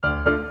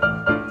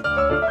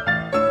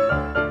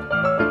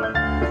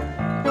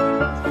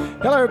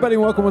everybody,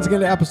 and welcome once again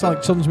to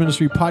Apostolic Children's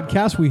Ministry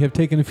Podcast. We have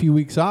taken a few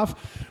weeks off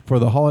for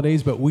the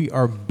holidays, but we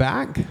are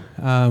back.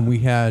 We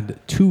had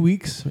 2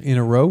 weeks in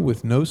a row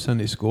with no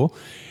Sunday school,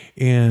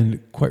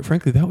 and quite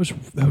frankly, that was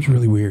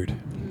really weird.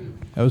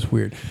 That was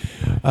weird.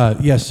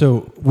 So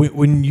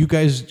when you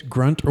guys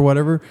grunt or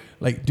whatever,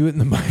 like do it in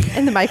the mic.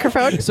 In the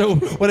microphone? So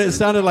what it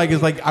sounded like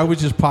is like I was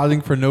just pausing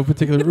for no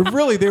particular...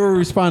 Really, they were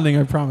responding,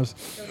 I promise.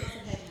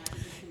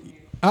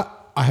 I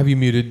have you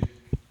muted.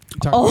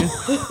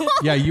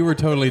 Yeah, you were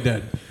totally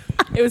dead.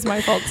 It was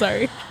my fault,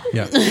 sorry.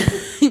 Yeah.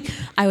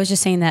 I was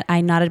just saying that I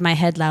nodded my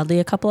head loudly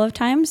a couple of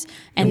times,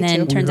 and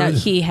then turns out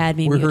he had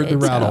me muted. We heard the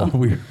rattle.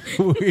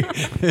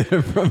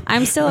 So.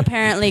 I'm still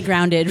apparently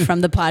grounded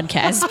from the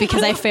podcast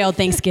because I failed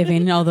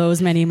Thanksgiving all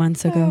those many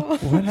months ago.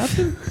 What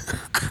happened?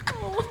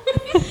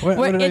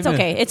 It's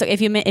okay. It's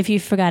okay. If you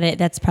forgot it,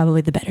 that's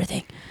probably the better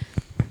thing.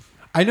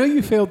 I know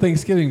you failed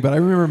Thanksgiving, but I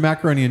remember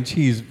macaroni and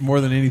cheese more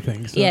than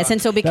anything. So yes,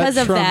 and so because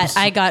of that,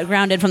 I got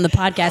grounded from the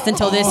podcast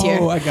until this year.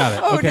 Oh, I got it.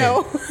 Oh, okay.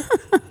 no.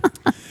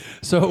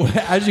 So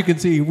as you can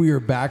see, we are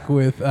back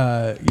with,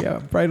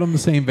 right on the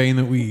same vein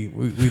that we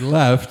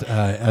left,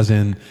 as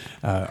in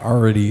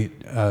already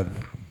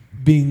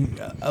being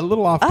a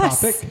little off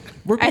topic.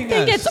 I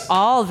think it's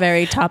all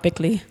very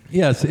topically.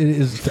 Yes, it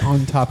is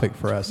on topic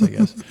for us, I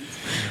guess.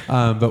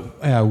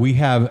 But we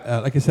have,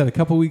 like I said, a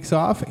couple weeks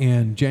off,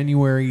 and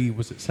January,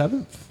 was it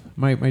 7th?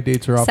 My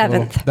dates are off.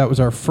 7th. That was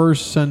our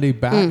first Sunday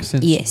back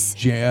since yes.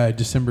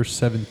 December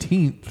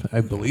 17th,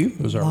 I believe.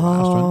 Was our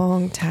last one.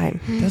 Long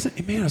time. Doesn't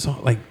it, man? It's all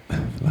like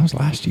that was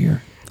last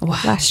year. Wow.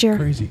 Last year.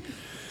 Crazy.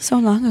 So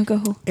long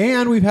ago.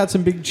 And we've had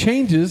some big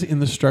changes in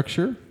the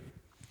structure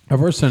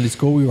of our Sunday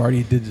school. We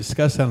already did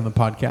discuss that on the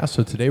podcast.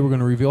 So today we're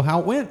going to reveal how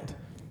it went.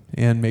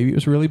 And maybe it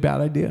was a really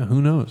bad idea.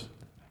 Who knows?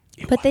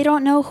 But they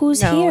don't know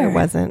who's here. No, it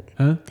wasn't.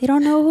 Huh? They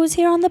don't know who's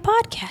here on the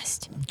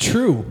podcast.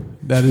 True.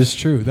 That is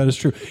true.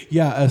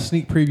 Yeah, a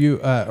sneak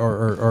preview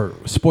or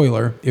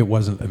spoiler, it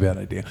wasn't a bad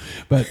idea.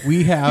 But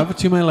we have,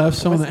 to my left,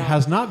 someone that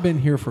has not been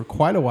here for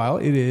quite a while.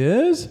 It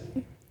is...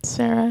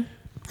 Sarah.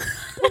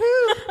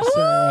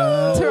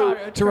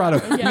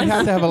 Tirado. Yes. We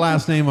have to have a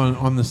last name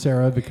on the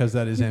Sarah because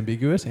that is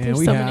ambiguous. And There's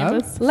we so have many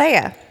of us.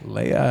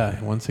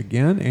 Leaya once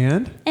again.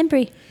 And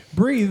Brie.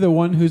 Bree, the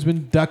one who's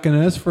been ducking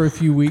us for a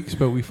few weeks,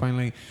 but we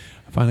finally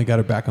got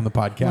her back on the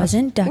podcast.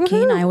 Wasn't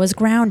ducking, I was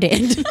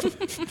grounded.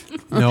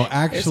 No,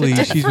 actually,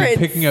 she's been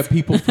picking up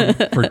people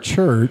for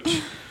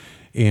church,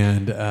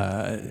 and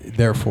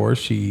therefore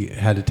she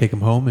had to take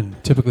them home.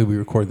 And typically we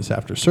record this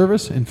after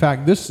service. In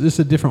fact, this is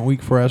a different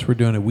week for us. We're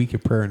doing a week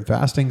of prayer and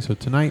fasting. So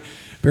tonight,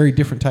 very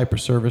different type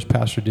of service.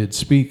 Pastor did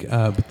speak,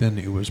 but then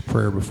it was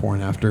prayer before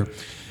and after.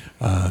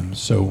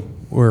 So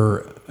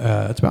we're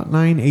it's about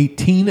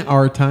 9:18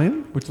 our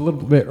time, which is a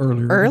little bit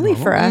earlier. Early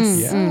for us.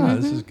 Yeah,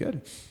 This is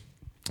good.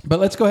 But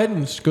let's go ahead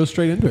and go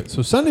straight into it.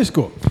 So Sunday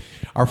school,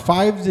 our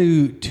 5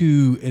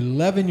 to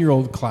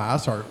 11-year-old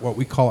class, or what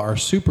we call our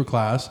super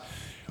class,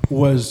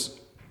 was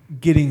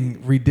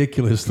getting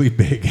ridiculously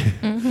big.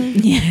 Mm-hmm.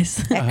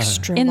 Yes.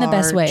 Extra in the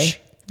best way. large.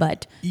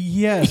 But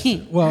Yes.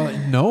 Well,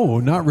 no,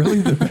 not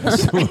really the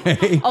best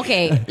way.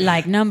 okay,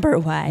 like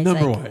number-wise.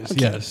 Number-wise,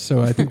 yes.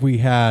 So I think we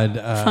had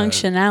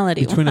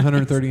Functionality between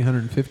 130 and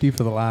 150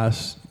 for the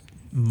last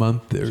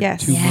month or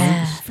 2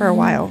 months. For a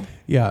while.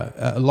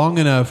 Yeah, long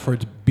enough for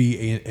it to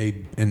be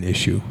an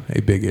issue,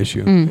 a big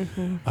issue.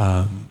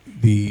 Mm-hmm.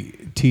 The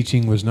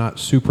teaching was not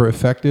super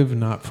effective,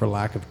 not for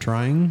lack of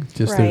trying.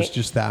 Just There's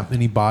just that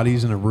many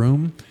bodies in a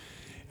room.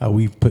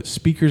 We put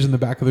speakers in the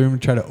back of the room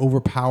and try to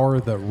overpower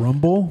the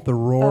rumble, the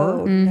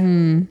roar. Oh,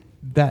 no.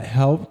 That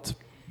helped,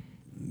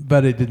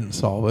 but it didn't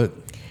solve it.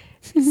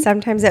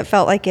 Sometimes it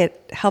felt like it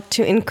helped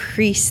to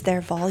increase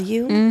their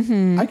volume.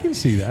 Mm-hmm. I can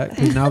see that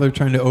because now they're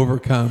trying to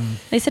overcome.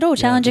 They said,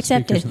 challenge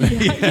accepted.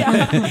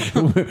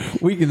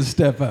 We can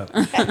step up.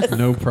 Yes.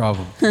 No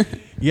problem.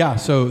 Yeah,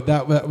 so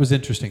that was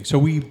interesting. So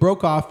we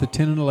broke off the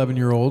 10 and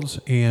 11-year-olds,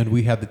 and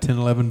we had the 10 and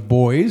 11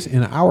 boys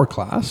in our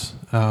class.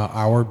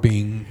 Our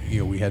being,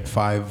 we had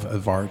 5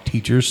 of our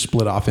teachers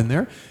split off in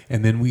there.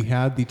 And then we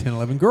had the 10 and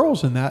 11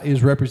 girls, and that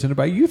is represented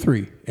by you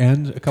 3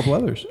 and a couple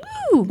others.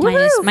 Ooh,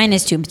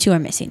 minus 2. 2 are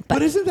missing.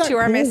 But isn't that 2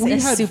 are cool? missing. We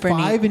That's had super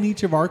 5 neat. in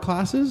each of our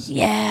classes.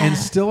 Yeah. And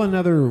still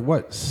another,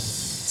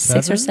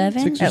 6 or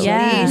 7? Six or At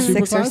seven least super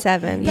 6 or class?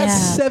 7. That's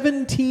Yeah.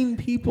 17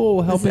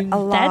 people helping. A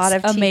lot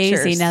That's of amazing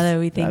teachers. now that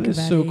we think That about is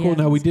it. so cool. Yeah.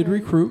 Now, we did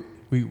recruit.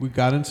 We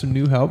got in some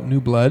new help,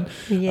 new blood.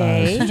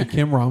 Yay. Sister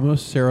Kim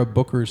Ramos, Sarah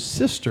Booker's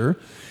sister,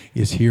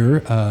 is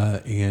here,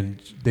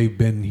 and they've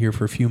been here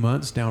for a few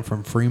months down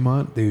from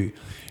Fremont. They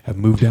have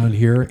moved down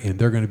here, and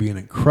they're going to be an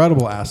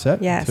incredible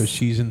asset. Yes. So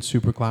she's in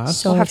super class.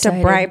 So We'll have excited.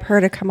 to bribe her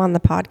to come on the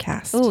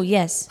podcast. Oh,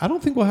 yes. I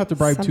don't think we'll have to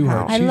bribe too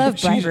hard. Somehow. I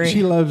love bribery.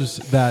 She loves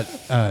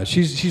that.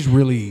 She's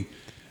really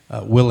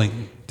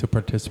willing to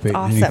participate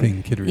Awesome. in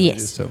anything kid related.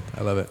 Yes. So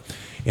I love it.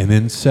 And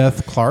then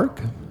Seth Clark.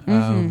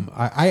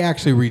 I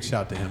actually reached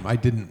out to him. I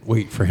didn't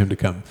wait for him to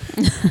come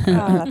Oh,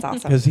 that's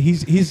awesome. because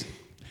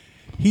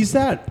he's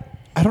that.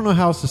 I don't know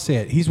how else to say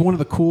it. He's one of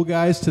the cool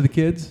guys to the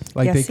kids.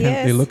 Like Yes, he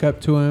they is. look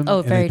up to him. Oh,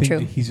 and very they think true.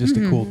 that he's just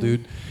a cool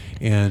dude.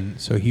 And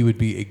so he would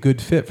be a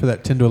good fit for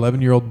that 10 to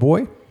 11-year-old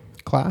boy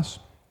class.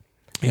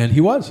 And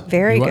he was.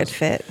 Very good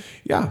fit.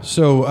 Yeah.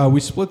 So we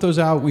split those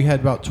out. We had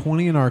about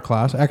 20 in our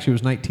class. Actually, it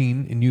was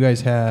 19, and you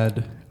guys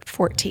had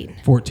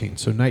 14.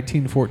 So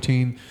 19,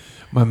 14.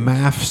 My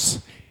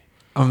maths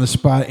on the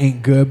spot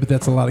ain't good, but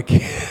that's a lot of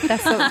kids.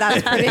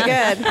 That's pretty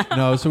good.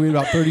 No, so we had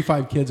about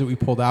 35 kids that we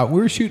pulled out. We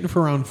were shooting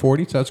for around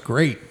 40, so that's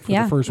great for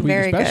the first week,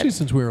 especially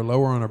since we were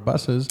lower on our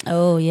buses.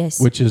 Oh, yes.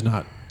 Which is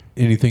not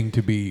anything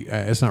to be,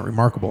 it's not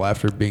remarkable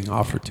after being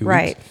off for 2 weeks.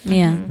 Right.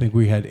 Yeah. I think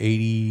we had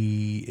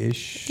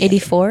 80-ish.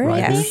 84,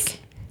 riders. I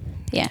think.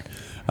 Yeah.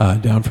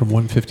 Down from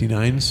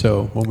 159.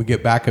 So when we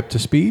get back up to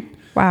speed,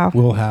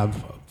 we'll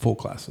have full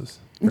classes.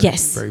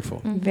 Very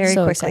full. Very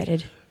so quickly.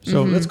 Excited.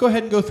 So let's go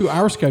ahead and go through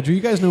our schedule. You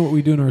guys know what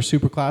we do in our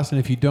super class, and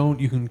if you don't,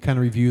 you can kind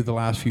of review the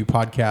last few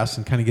podcasts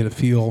and kind of get a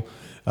feel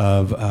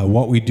of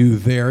what we do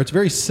there. It's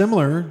very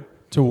similar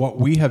to what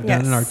we have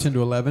done in our 10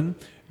 to 11,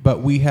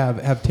 but we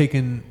have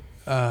taken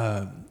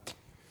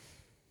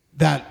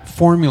that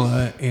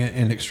formula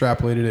and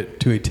extrapolated it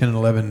to a 10 and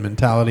 11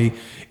 mentality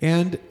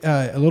and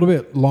a little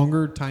bit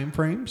longer time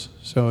frames.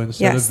 So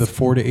instead of the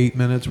 4 to 8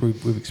 minutes,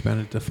 we've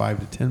expanded it to 5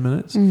 to 10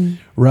 minutes.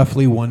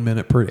 Roughly 1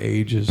 minute per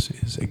age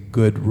is a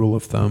good rule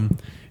of thumb.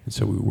 And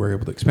so we were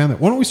able to expand that.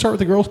 Why don't we start with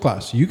the girls'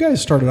 class? You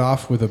guys started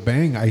off with a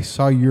bang. I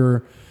saw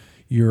your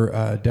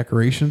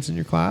decorations in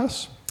your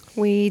class.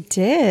 We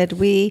did.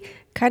 We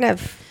kind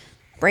of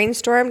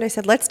brainstormed. I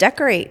said, let's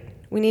decorate.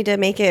 We need to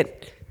make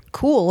it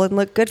cool and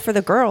look good for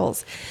the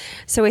girls.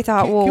 So we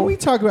thought, can we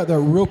talk about that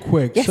real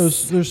quick? Yes. So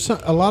there's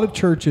a lot of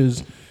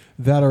churches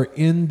that are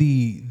in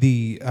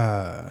the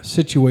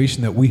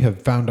situation that we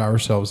have found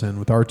ourselves in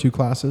with our two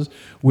classes,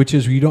 which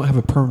is you don't have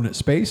a permanent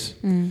space.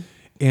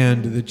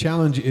 And the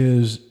challenge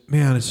is,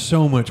 man, it's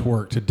so much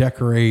work to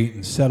decorate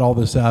and set all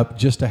this up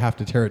just to have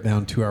to tear it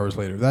down 2 hours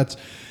later.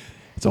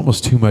 It's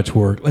almost too much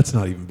work. Let's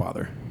not even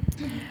bother.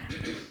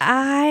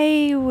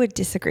 I would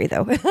disagree,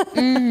 though.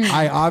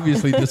 I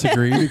obviously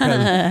disagree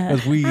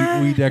because we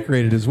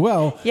decorated as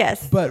well.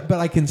 Yes. But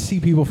I can see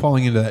people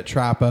falling into that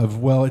trap of,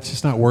 well, it's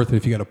just not worth it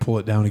if you got to pull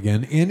it down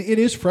again. And it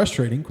is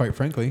frustrating, quite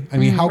frankly. I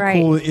mean, how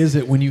cool is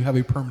it when you have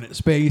a permanent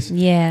space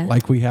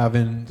like we have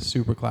in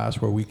Superclass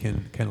where we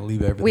can kind of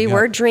leave everything We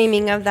were up.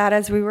 dreaming of that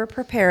as we were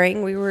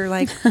preparing. We were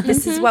like,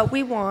 this is what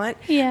we want.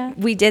 Yeah.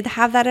 We did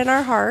have that in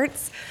our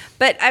hearts.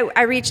 But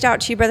I reached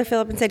out to you, Brother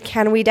Phillip, and said,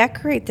 can we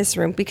decorate this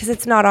room? Because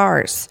it's not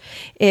ours.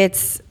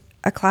 It's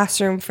a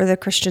classroom for the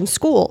Christian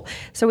school.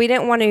 So we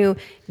didn't want to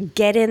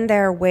get in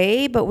their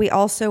way, but we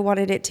also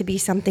wanted it to be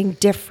something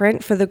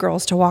different for the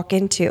girls to walk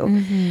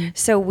into.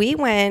 So we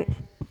went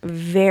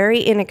very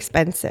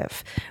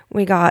inexpensive.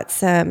 We got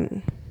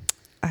some,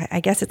 I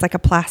guess it's like a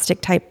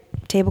plastic type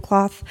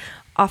tablecloth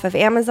off of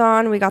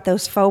Amazon. We got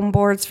those foam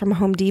boards from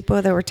Home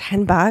Depot. They were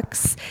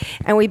 $10.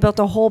 And we built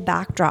a whole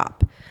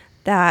backdrop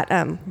that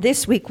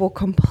this week will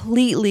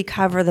completely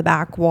cover the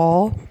back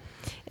wall.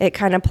 It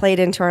kind of played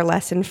into our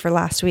lesson for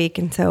last week.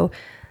 And so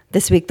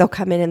this week they'll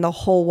come in and the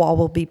whole wall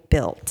will be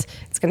built.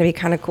 It's going to be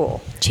kind of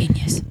cool.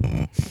 Genius.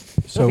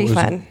 So It'll be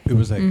fun. It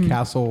was a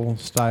castle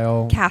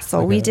style.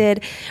 Castle. We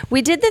did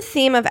the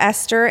theme of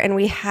Esther, and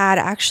we had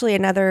actually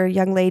another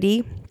young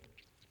lady.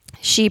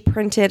 She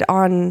printed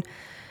on,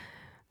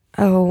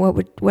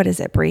 what is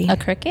it, Bree? A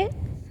cricket?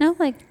 No,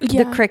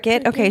 the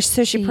cricket. Okay,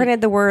 so she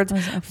printed the words,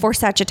 for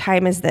such a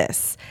time as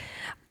this.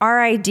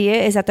 Our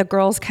idea is that the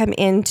girls come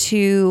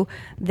into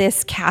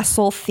this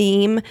castle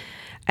theme,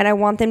 and I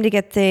want them to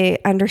get the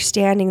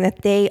understanding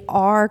that they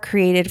are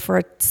created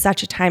for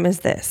such a time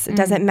as this. It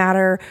doesn't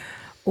matter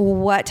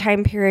what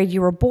time period you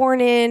were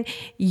born in.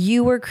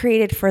 You were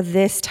created for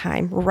this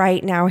time,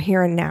 right now,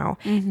 here and now.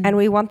 And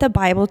we want the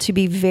Bible to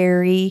be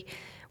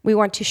we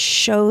want to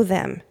show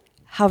them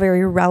how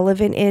very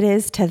relevant it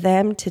is to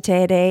them, to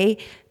today,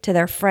 to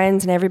their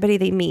friends and everybody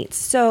they meet.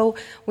 So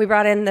we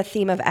brought in the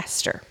theme of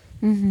Esther.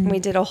 We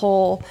did a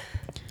whole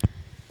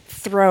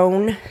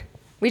throne.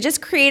 We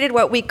just created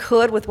what we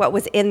could with what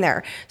was in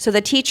there. So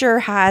the teacher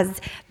has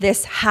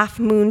this half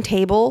moon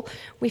table.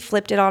 We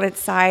flipped it on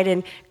its side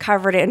and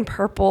covered it in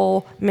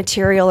purple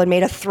material and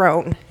made a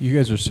throne. You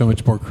guys are so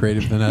much more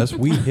creative than us.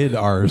 We hid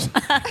ours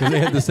because they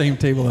had the same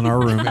table in our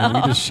room, and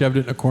we just shoved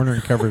it in a corner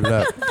and covered it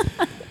up.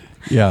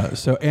 Yeah.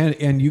 So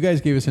and you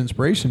guys gave us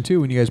inspiration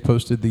too when you guys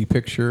posted the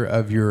picture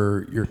of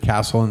your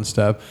castle and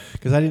stuff,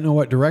 because I didn't know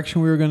what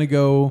direction we were going to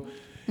go,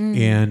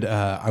 and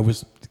I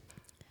was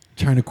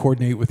trying to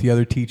coordinate with the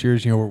other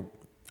teachers. You know,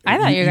 I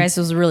thought your guys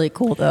was really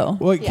cool though.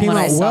 Well, it came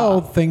out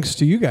well thanks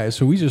to you guys.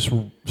 So we just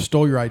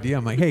stole your idea.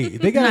 I'm like, hey,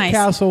 they got a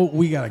castle,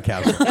 we got a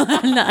castle.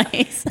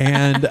 Nice.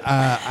 And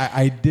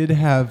I did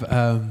have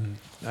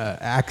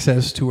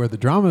access to where the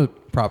drama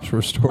props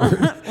were stored.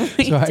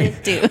 So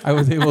I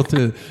was able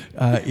to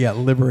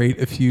liberate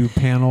a few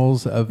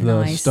panels of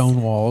the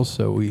stone walls.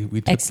 So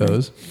we took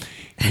those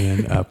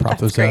and propped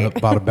those up,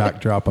 bought a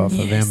backdrop off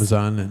of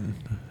Amazon, and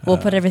we'll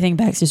put everything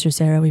back, Sister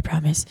Sarah, we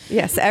promise.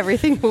 Yes,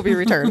 everything will be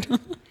returned.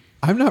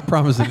 I'm not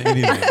promising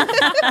anything.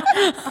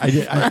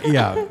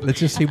 Let's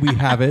just say we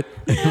have it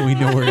and we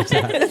know where it's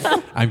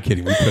at. I'm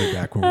kidding. We put it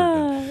back when we're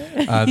done.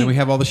 Then we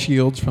have all the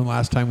shields from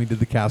last time we did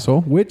the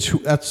castle, which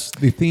that's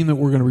the theme that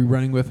we're going to be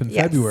running with in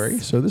February.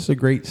 So this is a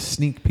great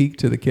sneak peek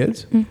to the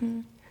kids.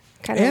 Mm-hmm.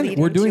 And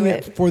we're doing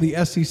it for the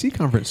SCC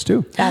conference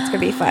too. That's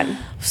going to be fun.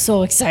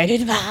 So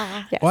excited.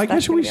 Yes, well, I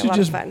guess we should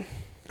just,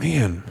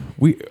 man,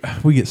 we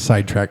get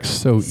sidetracked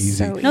so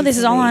easy. No, this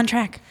is all on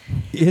track.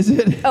 Is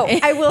it? Oh,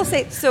 I will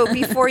say, so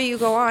before you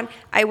go on,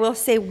 I will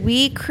say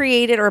we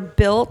created or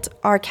built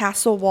our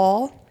castle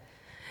wall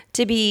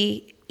to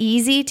be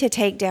easy to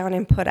take down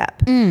and put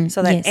up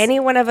so that any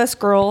one of us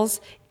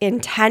girls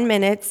in 10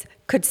 minutes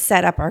could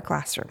set up our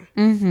classroom.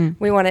 Mm-hmm.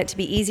 We want it to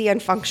be easy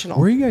and functional.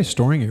 Where are you guys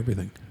storing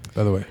everything,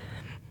 by the way?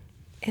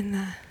 In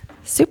the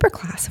super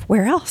class.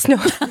 Where else? No.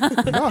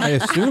 No, I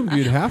assumed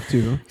you'd have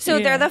to. So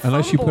they're the foam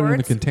Unless you boards. put it in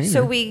the container.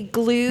 So we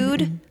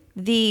glued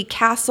the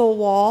castle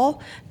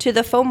wall to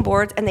the foam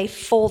boards and they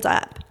fold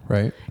up.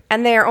 Right.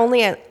 And they're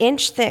only an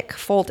inch thick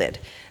folded.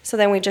 So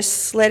then we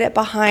just slid it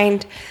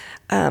behind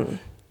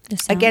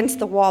against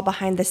the wall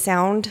behind the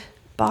sound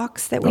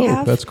box that we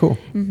have. That's cool.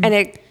 Mm-hmm. And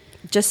it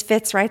just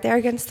fits right there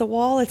against the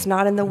wall. It's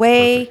not in the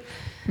way.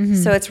 Mm-hmm.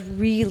 So it's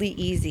really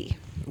easy.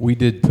 We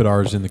did put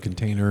ours in the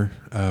container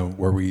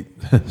where we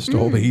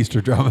stole the Easter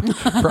drama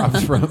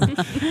props from.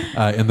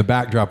 And the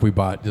backdrop we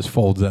bought just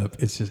folds up.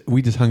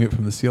 We just hung it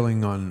from the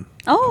ceiling on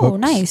hooks.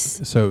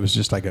 Nice. So it was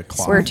just like a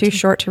cloth. We're too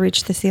short to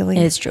reach the ceiling.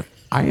 It's true.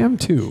 I am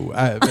too.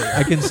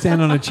 I can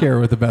stand on a chair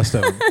with the best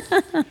of them.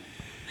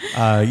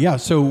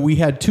 So we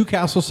had two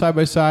castles side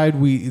by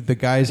side. The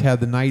guys had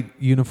the night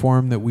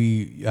uniform that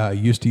we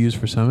used to use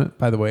for Summit.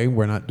 By the way,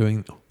 we're not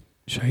doing.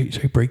 Should I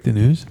break the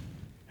news?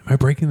 Am I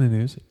breaking the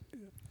news?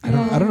 I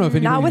don't know if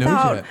anybody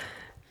knows yet.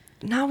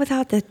 Not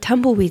without the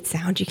tumbleweed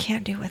sound. You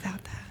can't do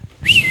without that.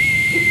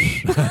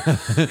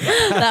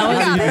 That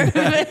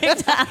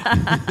was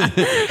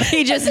perfect.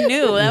 He just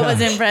knew. That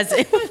was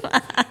impressive.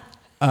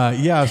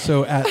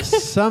 So at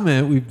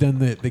Summit, we've done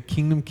the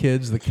Kingdom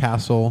Kids, the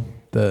castle,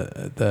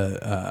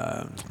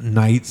 the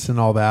knights and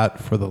all that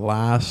for the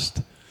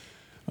last,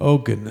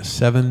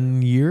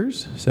 7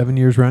 years? 7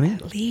 years running?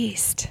 At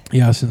least.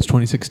 Yeah, since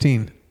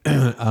 2016.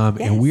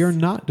 And we are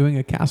not doing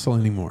a castle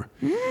anymore.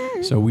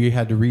 So we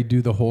had to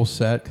redo the whole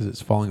set because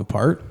it's falling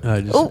apart,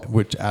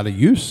 which out of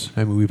use.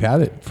 I mean, we've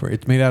had it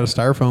it's made out of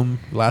styrofoam,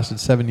 lasted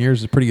 7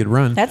 years. It's a pretty good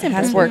run. That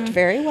has worked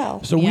very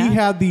well. So we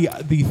had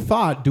the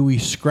thought, do we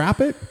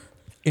scrap it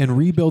and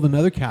rebuild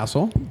another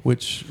castle,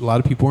 which a lot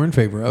of people are in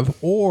favor of,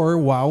 or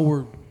while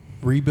we're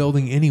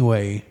rebuilding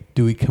anyway,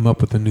 do we come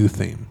up with a new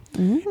theme?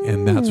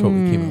 And that's what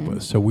we came up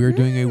with. So we're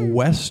doing a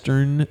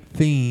Western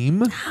theme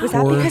Was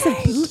that because of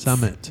Boots?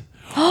 Summit.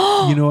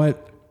 You know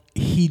what?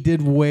 He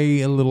did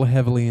weigh a little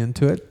heavily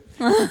into it.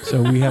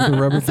 So we have the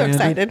rubber So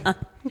excited.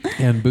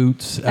 and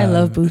Boots. I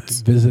love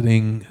Boots.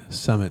 Visiting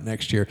Summit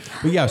next year.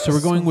 But yeah, so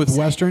we're going with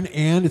Western,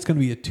 and it's going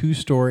to be a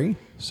 2-story.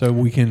 So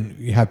we can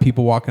have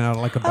people walking out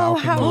like a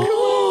balcony. how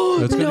cool.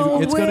 So it's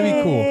going to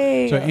be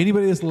cool. So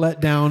anybody that's let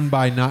down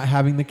by not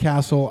having the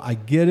castle, I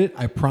get it.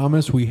 I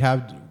promise we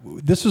have.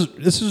 This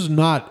is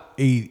not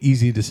a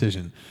easy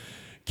decision.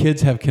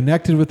 Kids have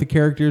connected with the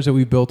characters that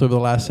we built over the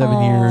last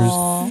 7 years.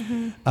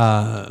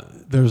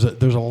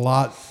 There's a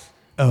lot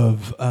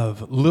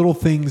of little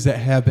things that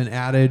have been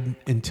added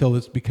until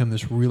it's become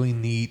this really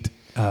neat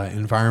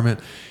environment.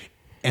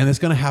 And it's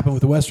going to happen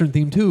with the Western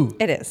theme too.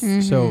 It is.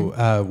 Mm-hmm.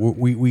 So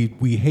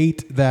we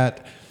hate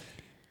that.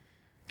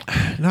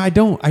 No, I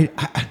don't.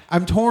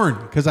 I'm torn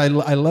because I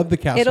love the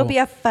castle. It'll be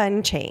a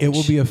fun change. It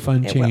will be a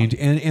fun change,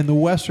 and the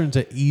Western's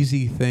an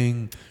easy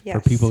thing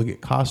for people to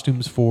get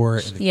costumes for,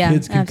 and the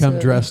kids can come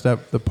dressed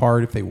up the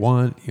part if they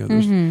want. You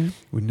know,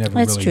 we never.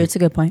 That's true. It's a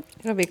good point.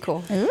 It'll be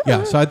cool.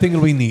 Yeah, so I think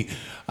it'll be neat.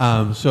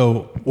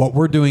 So what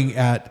we're doing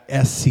at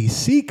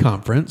SCC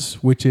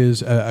conference, which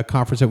is a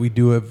conference that we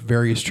do at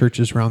various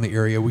churches around the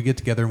area, we get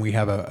together and we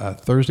have a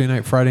Thursday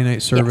night, Friday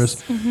night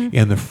service,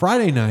 and the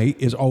Friday night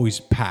is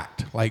always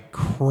packed, like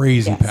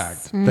crazy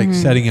packed, like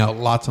setting out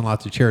lots and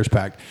lots of chairs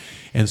packed.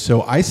 And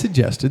so I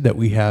suggested that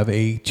we have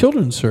a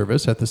children's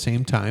service at the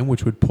same time,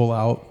 which would pull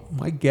out,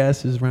 my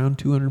guess is around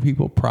 200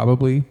 people,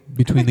 probably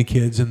between the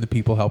kids and the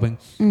people helping.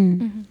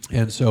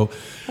 And so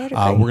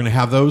we're going to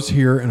have those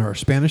here in our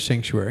Spanish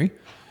sanctuary.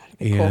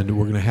 And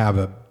we're going to have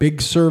a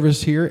big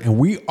service here, and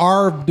we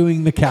are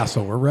doing the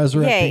castle. We're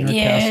resurrecting our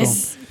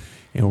castle,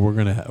 and we're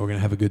gonna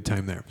have a good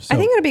time there. So, I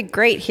think it'll be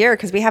great here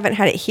because we haven't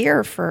had it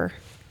here for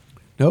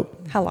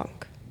how long?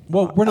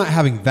 Well, we're not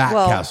having that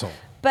castle,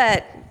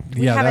 but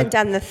we haven't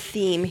done the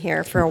theme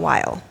here for a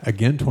while.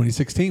 Again,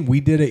 2016, we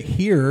did it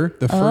here.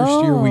 The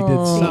first year we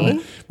did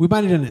Summit. We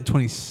might have done it in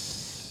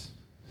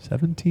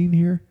 2017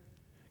 here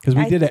because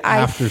we did it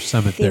after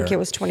Summit. I think it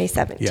was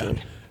 2017.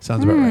 Yeah.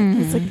 Sounds about right.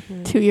 It's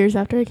like 2 years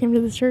after I came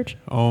to this church.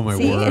 Oh my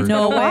word! It's been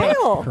a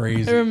while.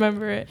 Crazy. I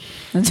remember it.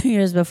 2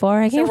 years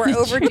before I came. So we're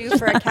overdue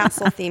for a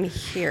castle theme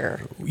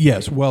here.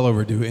 Yes, well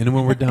overdue. And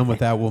when we're done with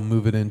that, we'll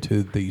move it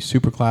into the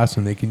super class,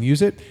 and they can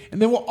use it. And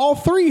then we'll all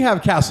three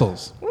have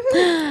castles,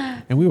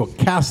 and we will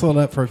castle it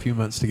up for a few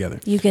months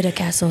together. You get a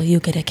castle. You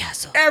get a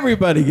castle.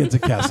 Everybody gets a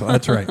castle.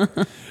 That's right.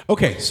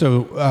 Okay,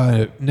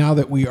 so now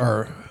that we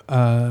are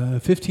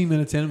 15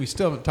 minutes in. We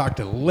still haven't talked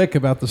a lick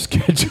about the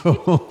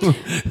schedule.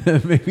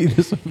 Maybe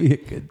this will be a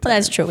good time. Well,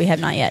 that's true. We have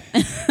not yet.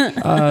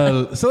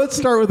 So let's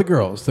start with the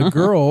girls. The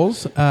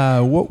girls,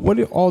 what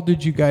all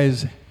did you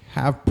guys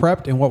have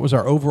prepped, and what was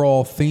our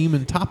overall theme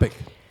and topic?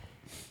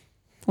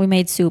 We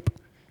made soup.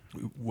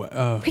 We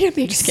didn't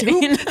make soup.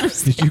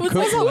 Did you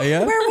cook,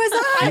 Leia? Where was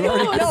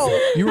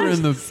I? You were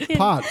in the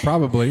pot,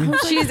 probably.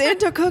 She's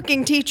into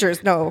cooking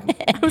teachers. No.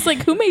 I was like,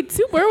 who made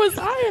soup? Where was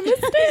I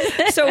missed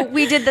it. So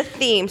we did the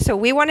theme. So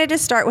we wanted to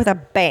start with a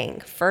bang.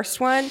 First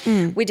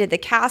one, we did the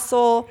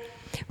castle,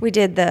 we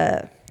did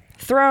the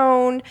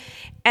throne,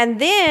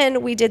 and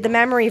then we did the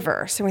memory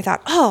verse. And we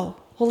thought, well,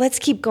 let's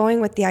keep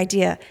going with the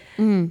idea.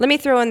 Let me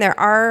throw in there.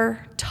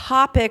 Our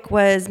topic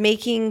was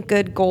making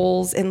good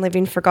goals and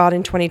living for God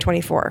in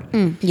 2024.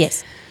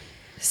 Yes.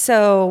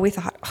 So we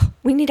thought,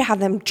 we need to have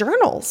them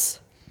journals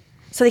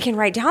so they can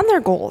write down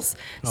their goals.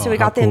 So we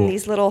got them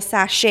these little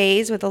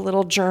sachets with a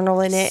little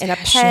journal in it and a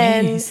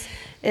pen.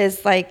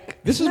 Is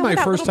like, this is my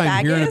first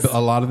time hearing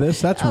a lot of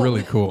this. That's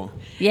really cool.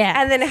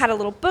 Yeah. And then it had a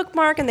little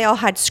bookmark, and they all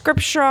had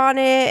scripture on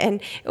it,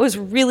 and it was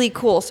really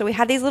cool. So we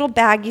had these little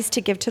baggies to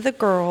give to the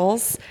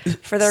girls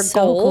for their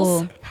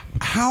goals.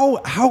 Cool.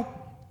 How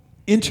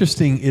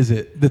interesting is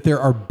it that there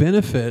are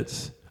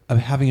benefits of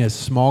having a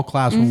small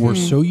class when we're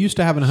so used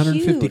to having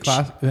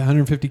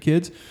 150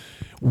 kids?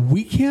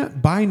 We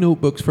can't buy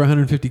notebooks for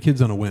 150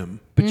 kids on a whim,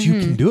 but you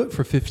can do it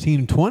for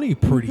 15, 20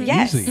 pretty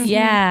easy.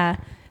 Yeah.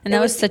 And that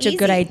was such a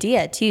good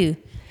idea, too.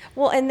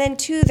 Well, and then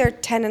too, they're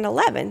 10 and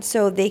 11,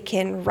 so they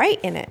can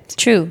write in it.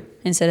 True.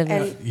 Instead of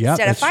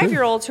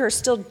 5-year-olds who are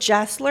still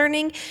just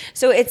learning.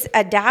 So it's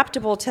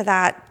adaptable to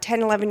that 10,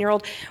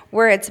 11-year-old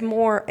where it's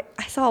more,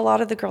 I saw a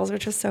lot of the girls,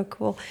 which was so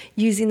cool,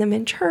 using them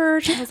in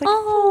church. I was like,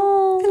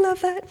 I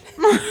love that.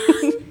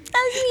 That's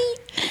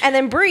me. And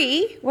then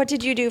Bree, what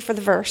did you do for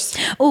the verse?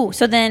 Oh,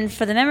 so then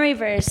for the memory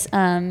verse,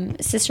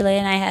 Sister Leia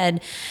and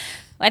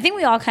I think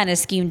we all kind of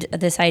schemed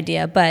this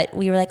idea, but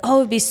we were like,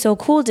 it'd be so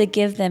cool to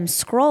give them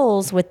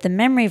scrolls with the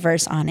memory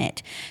verse on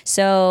it.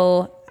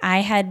 So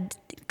I had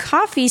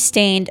coffee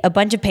stained a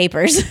bunch of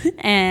papers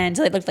and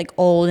so it looked like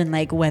old and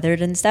like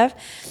weathered and stuff.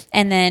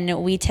 And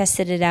then we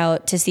tested it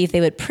out to see if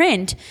they would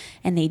print,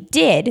 and they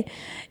did.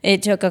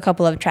 It took a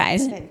couple of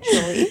tries.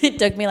 It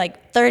took me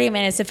like 30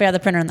 minutes to figure out the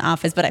printer in the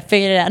office, but I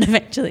figured it out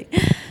eventually.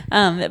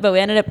 But we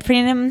ended up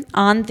printing them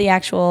on the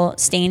actual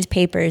stained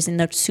papers, and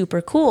they're super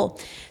cool.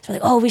 So we're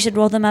like, we should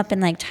roll them up and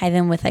like tie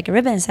them with like a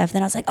ribbon and stuff.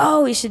 Then I was like,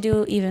 we should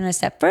do even a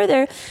step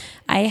further.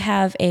 I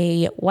have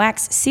a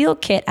wax seal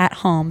kit at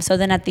home. So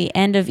then at the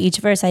end of each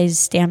verse, I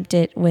stamped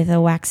it with a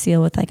wax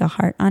seal with like a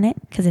heart on it,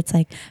 because it's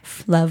like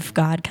love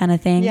God kind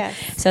of thing. Yes.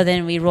 So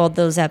then we rolled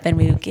those up and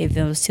we gave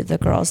those to the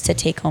girls to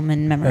take home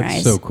and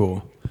memorize. That's so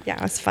cool. Yeah,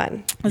 it was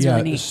fun. It was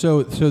really neat.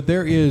 So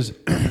there is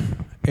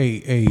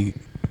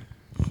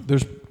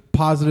there's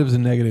positives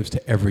and negatives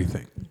to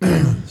everything.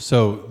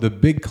 So the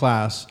big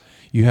class,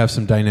 you have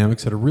some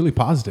dynamics that are really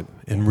positive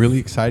and really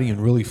exciting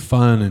and really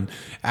fun, and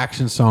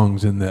action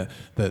songs, and the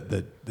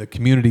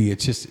community.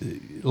 It's just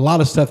a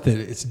lot of stuff that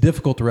it's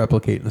difficult to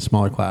replicate in a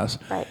smaller class.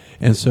 Right.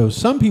 And so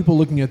some people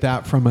looking at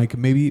that from like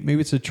maybe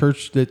it's a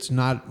church that's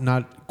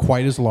not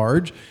quite as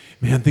large,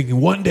 thinking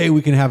one day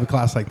we can have a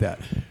class like that.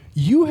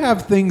 You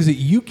have things that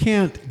you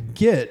can't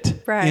get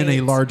in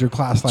a larger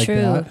class like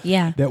that.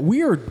 Yeah. That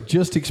we are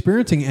just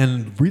experiencing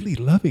and really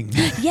loving.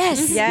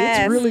 Yes.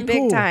 Yes. It's really big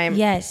cool. time.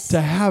 Yes. To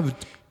have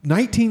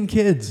 19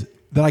 kids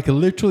that I could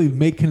literally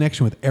make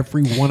connection with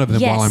every one of them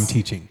while I'm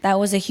teaching. That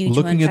was a huge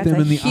Looking one. at them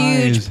in the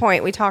eyes. Huge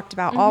point we talked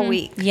about all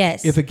week.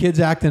 Yes. If a kid's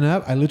acting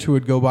up, I literally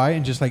would go by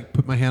and just like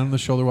put my hand on the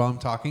shoulder while I'm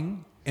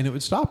talking, and it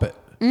would stop it.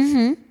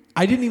 Mm-hmm.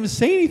 I didn't even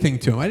say anything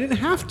to him. I didn't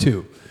have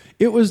to.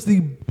 It was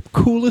the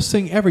coolest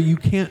thing ever. You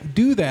can't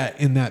do that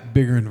in that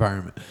bigger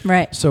environment.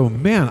 Right. So,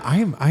 man,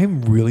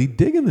 I'm really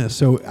digging this.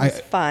 So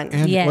It's fun.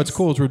 And what's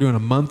cool is we're doing a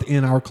month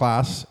in our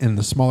class, in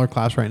the smaller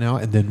class right now,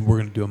 and then we're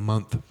going to do a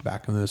month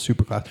back in the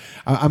super class.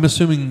 I'm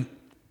assuming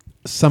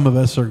some of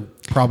us are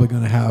probably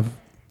going to have,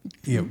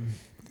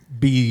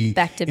 be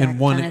back to in back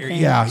one kind of area.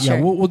 thing. Yeah, Sure.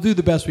 yeah. We'll do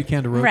the best we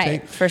can to rotate.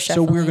 Right, for sure.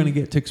 So we're going to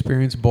get to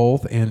experience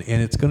both, and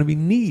it's going to be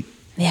neat.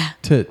 Yeah.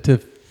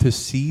 To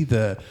see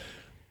the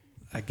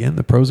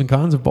pros and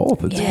cons of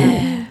both. It's cool.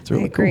 It's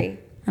really I agree. cool.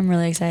 I'm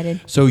really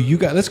excited. So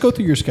let's go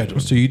through your schedule.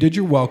 So you did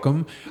your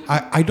welcome.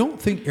 I don't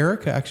think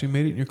Erica actually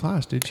made it in your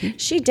class, did she?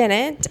 She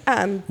didn't,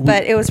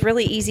 but it was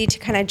really easy to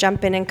kind of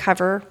jump in and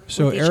cover.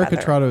 So with each Erica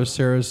other. Trotto is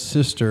Sarah's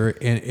sister,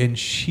 and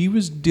she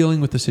was dealing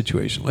with the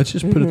situation. Let's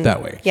just put it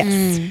that way.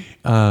 Yes.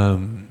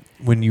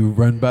 When you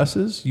run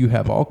buses, you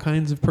have all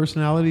kinds of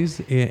personalities,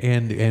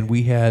 and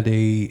we had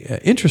a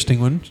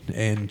interesting one,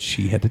 and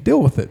she had to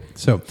deal with it.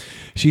 So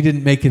she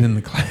didn't make it in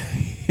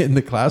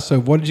the class. So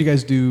what did you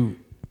guys do,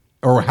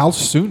 or how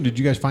soon did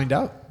you guys find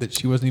out that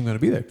she wasn't even going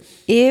to be there?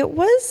 It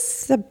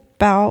was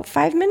about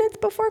 5 minutes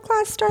before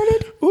class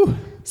started. Ooh.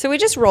 So we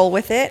just roll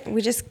with it.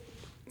 We just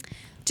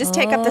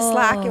take up the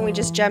slack, and we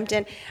just jumped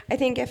in. I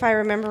think if I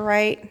remember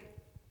right,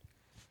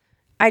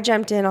 I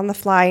jumped in on the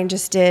fly and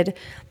just did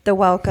the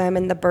welcome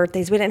and the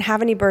birthdays. We didn't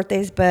have any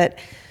birthdays, but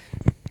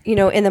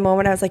in the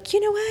moment I was like, you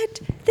know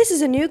what? This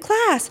is a new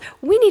class.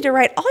 We need to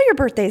write all your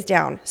birthdays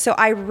down. So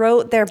I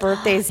wrote their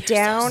birthdays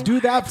down. Do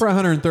that for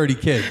 130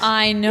 kids.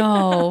 I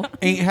know.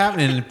 Ain't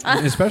happening,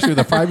 especially with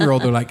a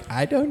 5-year-old. They're like,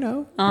 I don't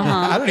know.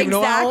 I don't even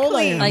know how old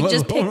I am. Like,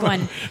 just pick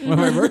one. When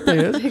my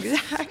birthday is.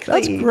 Exactly.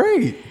 That's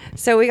great.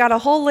 So we got a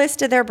whole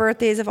list of their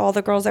birthdays of all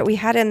the girls that we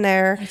had in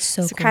there. That's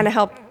so cool. Kind of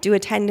help do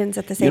attendance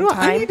at the same time.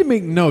 I need to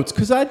make notes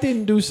because I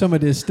didn't do some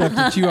of this stuff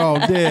that you all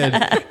did,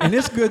 and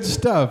it's good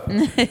stuff.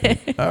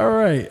 All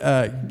right,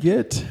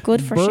 get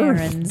good for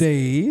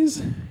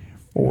birthdays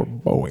for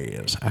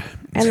boys.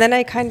 And then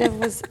I kind of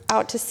was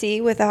out to sea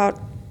without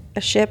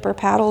a ship or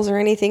paddles or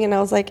anything, and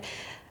I was like,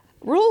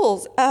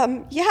 rules.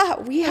 Yeah,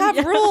 we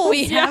have rules.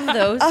 We have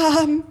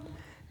those.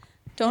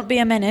 Don't be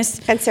a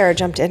menace. And Sarah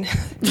jumped in.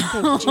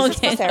 Thank you, Jesus,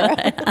 for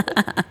Sarah.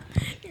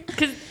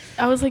 Because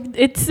I was like,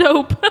 it's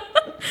soap.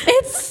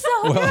 It's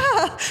soap.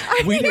 Well,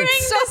 We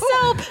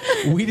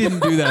didn't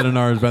do that in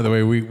ours, by the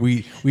way.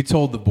 We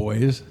told the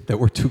boys that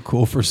we're too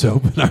cool for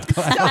soap in our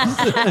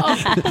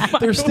class.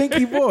 They're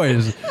stinky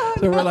boys.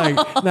 So we're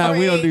like, nah,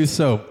 we don't do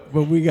soap.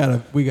 But we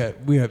got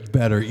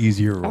better,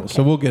 easier rules. Okay.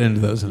 So we'll get into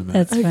those in a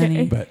minute. That's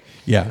funny. But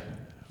yeah.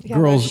 Yeah,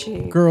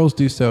 girls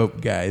do soap,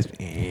 guys.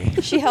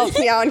 She helped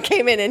me out and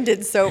came in and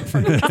did soap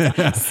for me.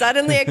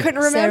 Suddenly I couldn't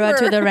remember. Sarah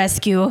to the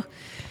rescue.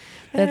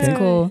 That's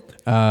cool.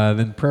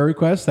 Then prayer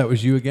requests, that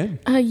was you again?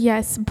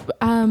 Yes,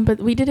 but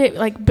we did it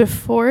like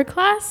before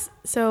class.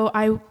 So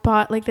I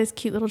bought like this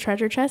cute little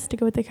treasure chest to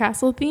go with the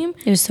castle theme.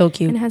 It was so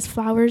cute. And it has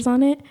flowers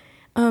on it.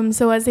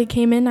 So as they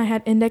came in, I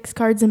had index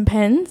cards and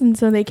pens. And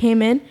so they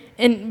came in.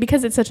 And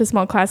because it's such a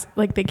small class,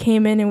 like they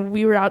came in and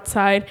we were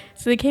outside.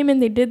 So they came in,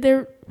 they did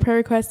their prayer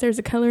request. There's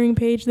a coloring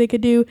page they could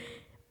do.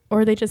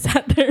 Or they just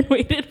sat there and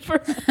waited for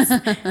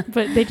us.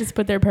 But they just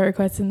put their prayer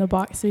requests in the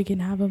box so we can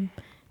have them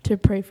to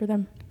pray for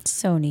them.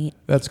 So neat.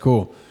 That's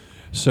cool.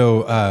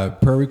 So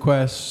prayer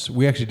requests,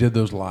 we actually did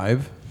those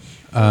live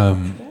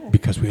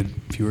because we had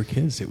fewer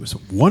kids. It was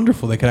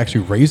wonderful. They could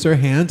actually raise their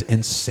hands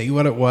and say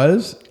what it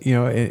was,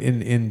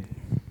 and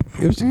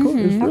it was cool.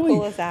 It was How really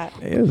cool is that?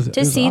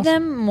 To see awesome.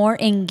 them more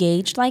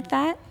engaged like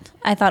that,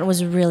 I thought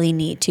was really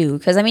neat too.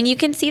 Because you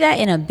can see that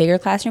in a bigger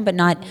classroom, but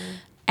not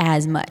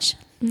as much,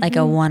 like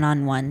a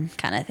one-on-one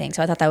kind of thing.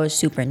 So I thought that was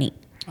super neat.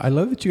 I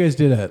love that you guys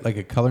did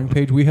a coloring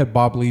page. We had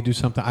Bob Lee do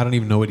something. I don't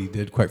even know what he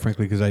did, quite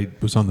frankly, because I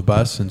was on the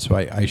bus, and so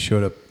I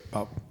showed up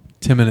about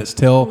 10 minutes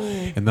till,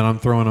 and then I'm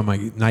throwing on my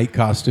night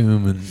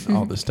costume and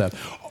all this stuff.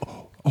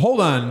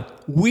 Hold on.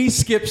 We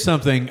skipped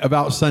something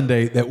about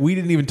Sunday that we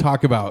didn't even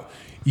talk about.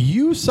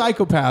 You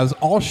psychopaths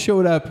all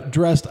showed up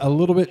dressed a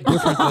little bit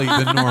differently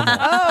than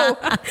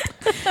normal.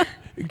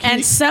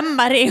 And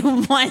somebody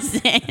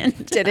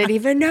wasn't. Didn't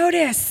even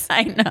notice.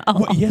 I know.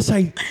 Well, yes,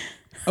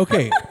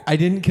 Okay, I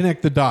didn't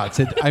connect the dots.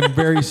 I'm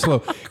very slow.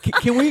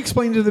 Can we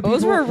explain to the people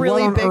Those were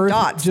really what on big earth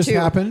dots, just too.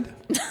 happened?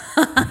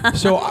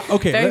 So,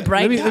 okay, Very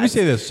bright let me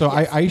say this. So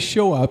Yes. I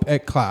show up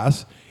at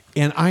class,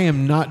 and I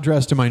am not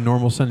dressed in my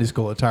normal Sunday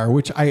school attire,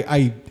 which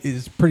I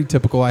is pretty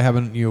typical. I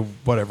haven't,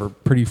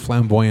 pretty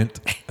flamboyant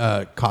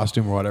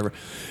costume or whatever.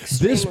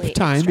 This Extremely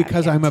time,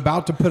 because I'm extravagant.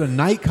 about to put a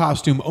night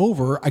costume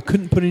over, I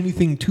couldn't put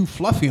anything too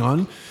fluffy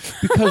on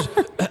because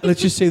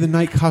let's just say the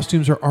night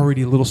costumes are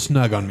already a little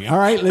snug on me. All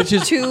right, let's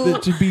just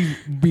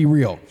be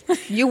real.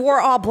 You wore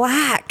all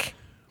black.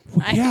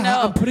 I Yeah,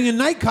 know. I'm putting a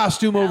night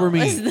costume over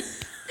me.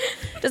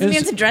 Doesn't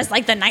mean to dress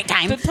like the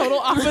nighttime. The total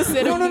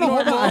opposite No, of hold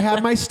on. normal. I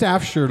had my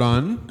staff shirt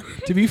on,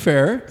 to be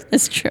fair,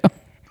 It's true.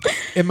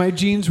 and my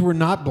jeans were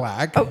not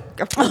black. Oh,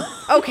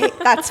 okay,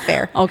 that's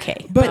fair.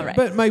 Okay. But all right.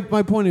 but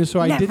my point is,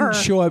 so I Never. didn't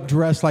show up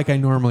dressed like I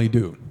normally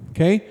do,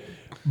 okay?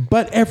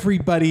 But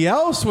everybody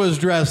else was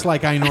dressed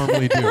like I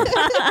normally do.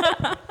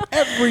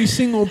 Every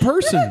single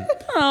person.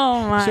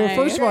 Oh my. So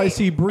first of all, I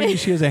see Bree.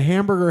 She has a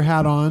hamburger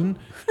hat on,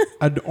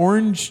 an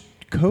orange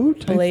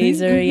coat,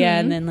 blazer, I think. yeah,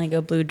 and then like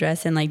a blue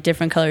dress and like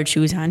different colored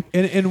shoes on.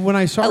 And when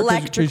I saw her,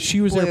 Electric because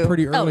she was there blue.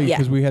 pretty early yeah.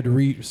 because we had to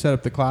reset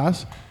up the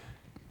class.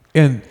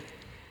 And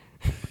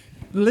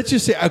let's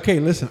just say, okay,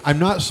 listen, I'm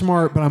not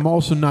smart, but I'm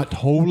also not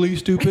totally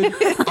stupid.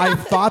 I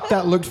thought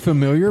that looked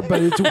familiar,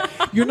 but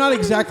you're not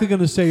exactly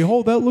going to say,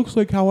 oh, that looks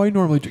like how I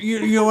normally do.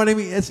 You know what I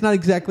mean? It's not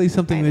exactly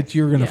something that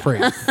you're going to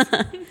phrase.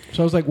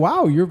 So I was like,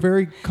 wow, you're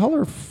very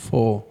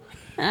colorful.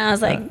 And I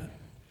was like,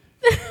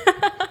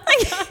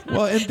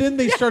 Well, and then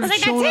they started like,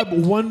 showing up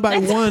one by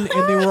one,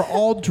 and they were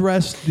all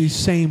dressed the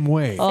same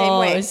way.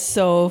 oh, way. it was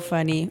so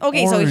funny.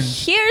 Okay, Orange.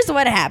 so here's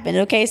what happened.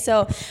 Okay,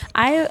 so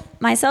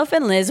myself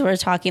and Liz were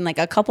talking like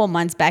a couple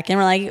months back, and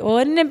we're like,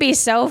 wouldn't it be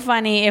so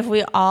funny if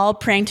we all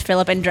pranked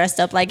Phillip and dressed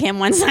up like him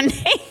one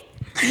Sunday?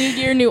 New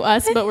year, new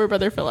us, but we're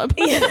Brother Phillip.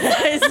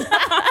 Yes.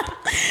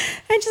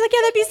 And she's like, yeah,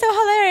 that'd be so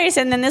hilarious.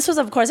 And then this was,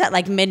 of course, at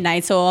like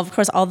midnight. So, of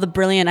course, all the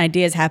brilliant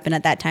ideas happened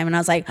at that time. And I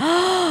was like,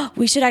 oh,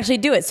 we should actually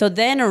do it. So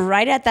then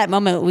right at that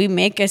moment, we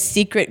make a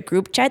secret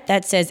group chat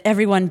that says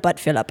everyone but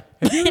Phillip.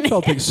 Have you ever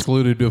felt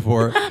excluded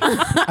before?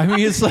 I mean,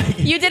 it's like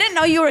You didn't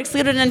know you were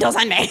excluded until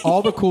Sunday.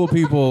 all the cool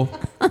people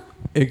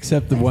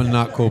Except the one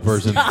not cool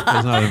person is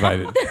not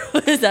invited.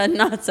 Was that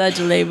not such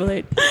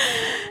labeling?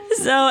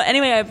 So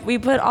anyway, we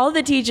put all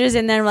the teachers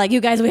in there. We're like,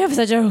 you guys, we have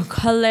such a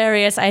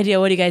hilarious idea.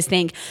 What do you guys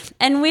think?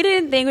 And we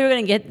didn't think we were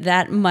going to get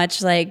that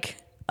much like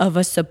of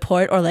a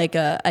support or like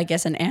I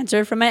guess an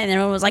answer from it. And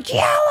everyone was like,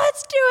 yeah,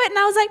 let's do it. And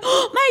I was like,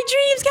 oh, my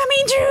dream's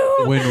coming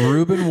true. When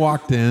Ruben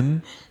walked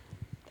in,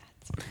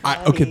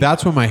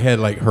 that's when my head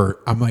like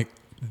hurt. I'm like,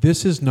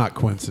 this is not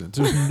coincidence.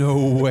 There's no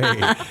way.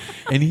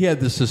 And he had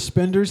the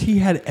suspenders. He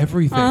had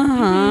everything.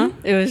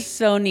 It was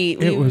so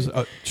neat. It was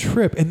a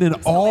trip. And then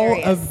all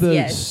hilarious. of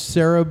the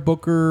Sarah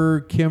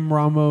Booker, Kim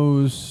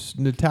Ramos,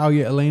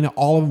 Natalia, Elena,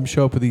 all of them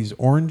show up with these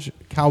orange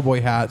cowboy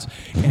hats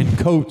and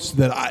coats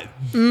that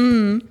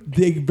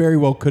they very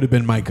well could have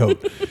been my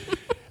coat.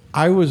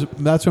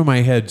 That's when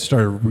my head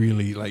started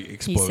really like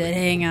exploding. He said,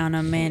 hang on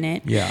a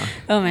minute. Yeah.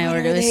 Oh my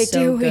word, it was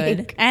so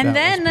good. And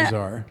That was then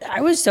bizarre.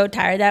 I was so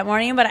tired that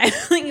morning, but I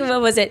think,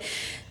 what was it?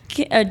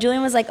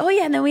 Julian was like, oh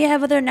yeah, and then we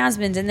have other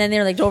announcements. And then they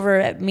were like over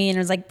at me and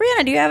was like,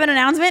 Brianna, do you have an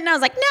announcement? And I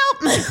was like,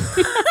 nope.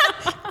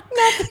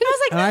 I was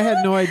like, And I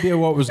had no idea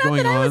what was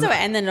going on.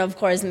 And then of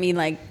course me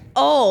like,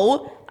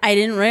 oh, I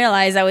didn't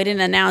realize that we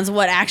didn't announce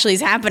what actually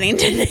is happening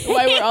today.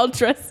 Why we're all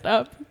dressed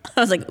up. I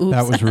was like, oops.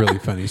 That was really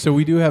funny. So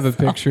we do have a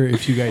picture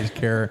if you guys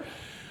care.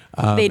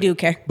 They do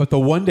care. But the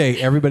one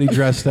day everybody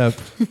dressed up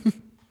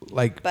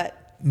like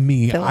But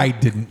me. Phillip. I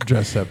didn't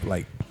dress up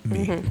like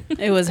me.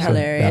 It was So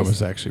hilarious. that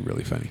was actually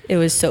really funny. It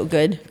was so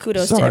good.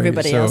 Kudos to Sorry,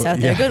 everybody else out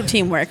there. yeah. Good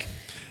teamwork.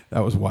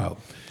 That was wild.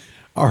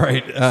 All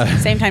right.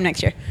 Same time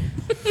next year.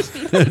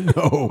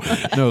 No,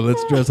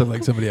 let's dress up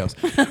like somebody else.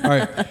 All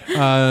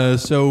right.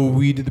 So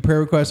we did the prayer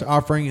request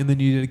offering and then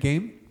you did a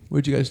game.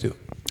 What did you guys do?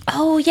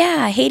 Oh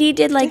yeah, Haiti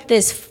did like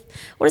this.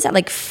 What is that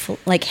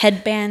like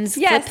headbands?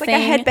 Yeah, flip it's like thing? a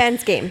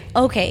headbands game.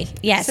 Okay,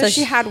 yeah. So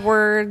she had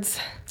words.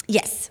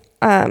 yes,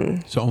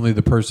 So only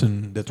the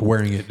person that's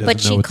wearing it doesn't but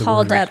know she what the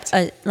called word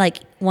up like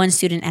one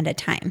student at a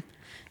time,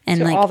 and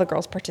So like all the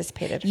girls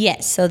participated.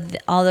 yes, so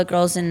all the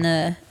girls in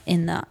the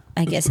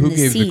I guess Who in the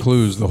gave seat, the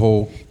clues? The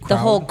whole crowd? the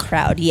whole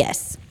crowd,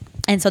 yes.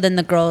 And so then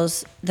the girl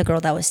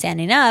that was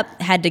standing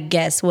up had to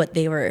guess what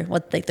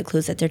like the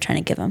clues that they're trying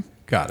to give them.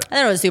 Got it. I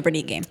thought it was a super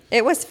neat game.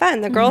 It was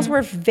fun. The girls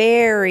were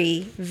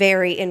very,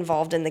 very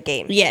involved in the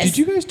game. Yes, Did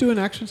you guys do an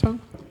action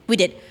song? we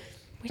did.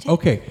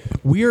 Okay,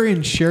 we are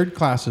in shared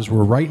classes.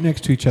 We're right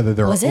next to each other.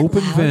 There Was are it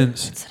open loud?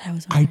 vents. That's what I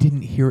was I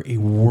didn't hear a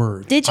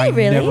word. Did you I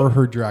really? never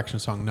heard your action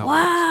song. No.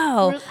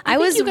 Wow, I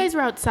think you guys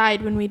were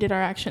outside when we did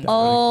our action.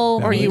 Oh,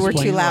 That Or would you were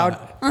explain too a loud.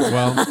 lot.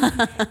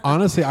 Well,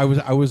 honestly, I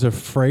was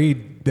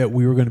afraid that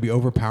we were going to be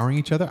overpowering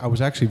each other. I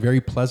was actually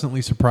very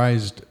pleasantly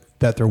surprised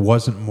that there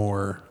wasn't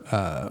more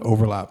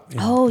overlap.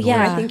 Oh, in yeah.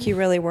 noise I think you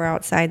really were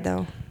outside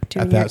though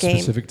doing at your that game.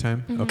 specific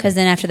time. Okay. because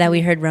then after that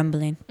we heard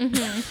rumbling.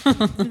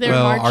 They're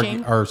Well,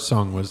 marching. our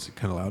song was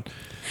kind of loud.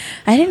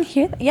 I didn't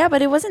hear that. Yeah,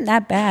 but it wasn't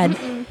that bad.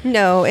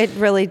 No, it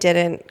really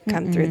didn't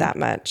come through that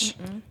much.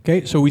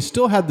 Okay, so we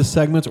still had the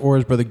segments, or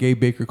as Brother Gabe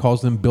Baker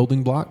calls them,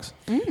 building blocks,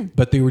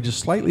 but they were just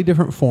slightly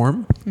different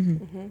form,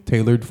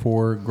 tailored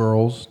for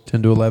girls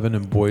 10 to 11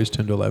 and boys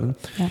 10 to 11,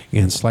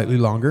 and slightly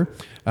longer.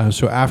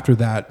 So after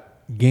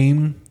that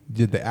game,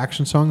 did the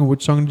action song, and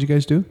which song did you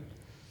guys do?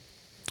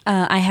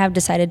 I have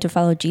decided to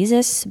follow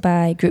Jesus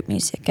by group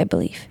music, I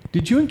believe.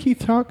 Did you and Keith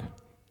talk?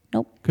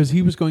 Nope. Because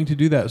he was going to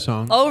do that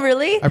song. Oh,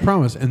 really? I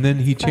promise. And then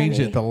he changed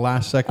it funny. at the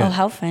last second. Oh,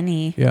 how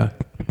funny. Yeah,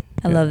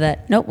 I love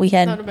that. Nope, we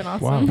That would have had, been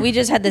awesome. wow. we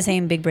just had the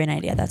same big brain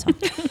idea. That's all.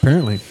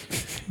 Apparently.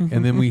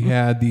 And then we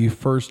had the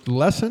first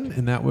lesson,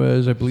 and that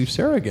was, I believe,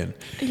 Sarah again.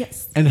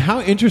 Yes. And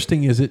how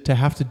interesting is it to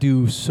have to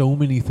do so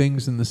many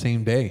things in the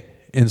same day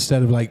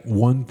instead of like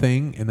one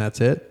thing and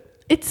that's it?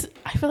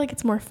 I feel like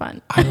it's more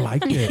fun. I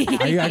liked it.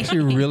 I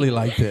actually really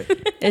liked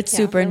it. It's Yeah,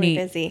 super really neat.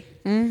 busy.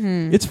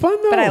 It's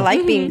fun though. But I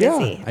like being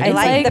busy. Yeah, I do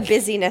like too. the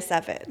busyness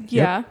of it.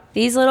 Yeah.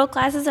 These little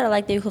classes are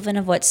like the equivalent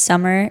of what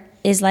summer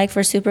is like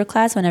for super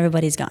class when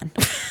everybody's gone.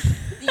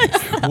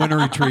 Winter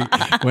retreat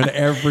when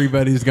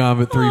everybody's gone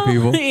but 3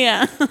 people.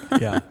 Yeah.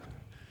 Yeah.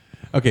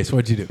 Okay, so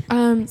what'd you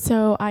do?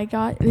 So I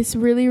got this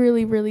really,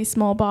 really, really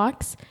small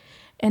box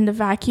and a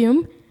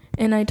vacuum.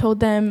 And I told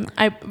them,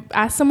 I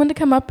asked someone to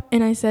come up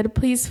and I said,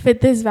 please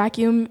fit this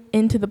vacuum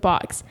into the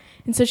box.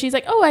 And so she's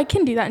like, oh, I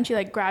can do that. And she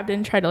like grabbed it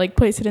and tried to like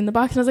place it in the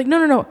box. And I was like,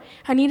 no.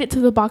 I need it so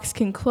the box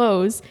can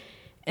close.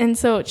 And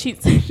so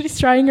she's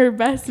trying her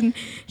best and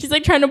she's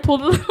like trying to pull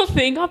the little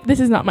thing off.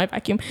 This is not my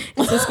vacuum.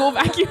 It's a school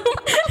vacuum.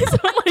 So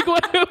I'm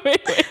like,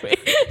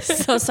 wait.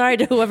 So sorry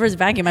to whoever's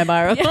vacuum I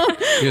borrowed.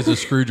 He has a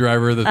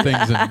screwdriver. The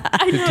thing's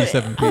in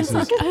 57 pieces.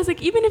 I was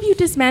like, even if you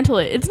dismantle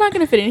it, it's not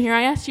going to fit in here.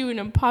 I asked you an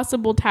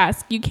impossible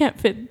task. You can't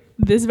fit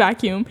this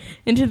vacuum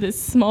into this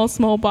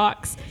small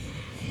box.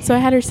 So I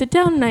had her sit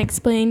down and I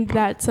explained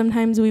that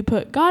sometimes we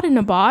put God in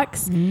a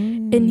box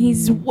and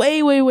he's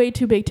way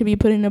too big to be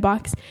put in a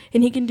box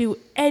and he can do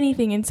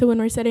anything. And so when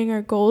we're setting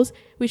our goals,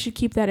 we should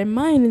keep that in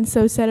mind. And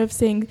so instead of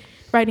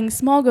writing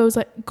small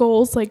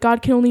goals like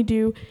God can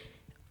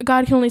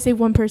only save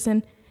one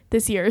person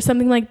this year or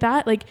something like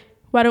that, like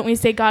why don't we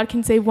say God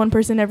can save one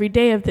person every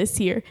day of this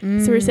year?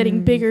 So we're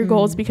setting bigger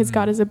goals because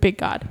God is a big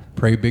God.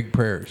 Pray big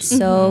prayers.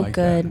 So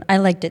good. I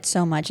liked it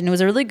so much. And it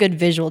was a really good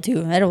visual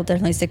too. That'll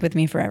definitely stick with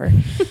me forever.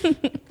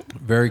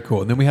 Very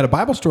cool. And then we had a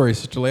Bible story.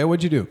 Sister Leia,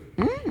 what'd you do?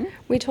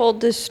 We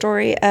told the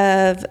story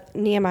of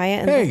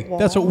Nehemiah and the wall.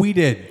 That's what we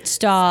did.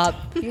 Stop.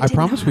 I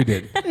promise we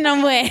did.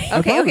 No way.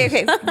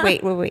 Okay.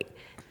 Wait.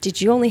 Did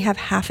you only have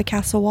half a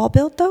castle wall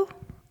built though?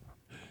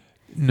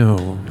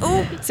 No.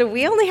 Oh, so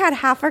we only had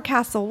half our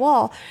castle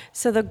wall.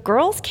 So the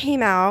girls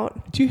came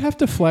out. Do you have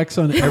to flex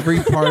on every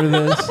part of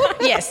this?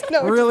 Yes.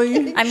 No,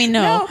 Really? I mean,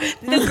 no.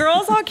 The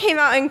girls all came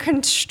out in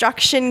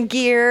construction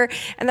gear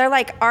and they're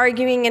like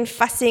arguing and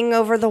fussing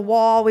over the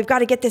wall. We've got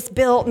to get this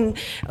built. And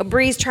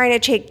Bree's trying to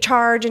take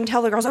charge and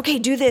tell the girls, okay,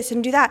 do this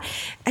and do that.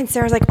 And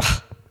Sarah's like,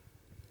 oh,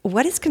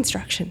 what is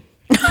construction?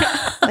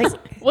 Like,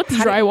 What's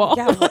drywall?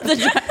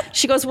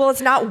 She goes, well,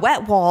 it's not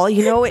wet wall,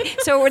 you know?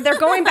 So they're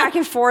going back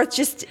and forth,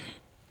 just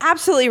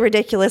absolutely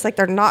ridiculous. Like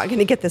they're not going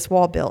to get this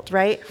wall built,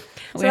 right?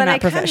 So We're not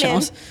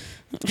professionals.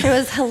 It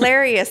was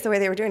hilarious the way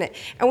they were doing it.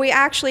 And we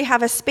actually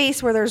have a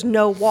space where there's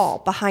no wall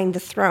behind the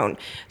throne.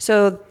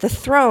 So the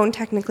throne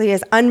technically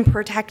is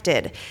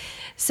unprotected.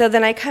 So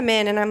then I come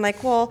in and I'm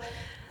like, well,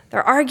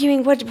 they're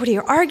arguing. What are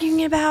you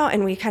arguing about?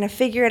 And we kind of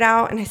figure it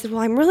out. And I said, well,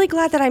 I'm really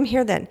glad that I'm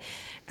here then.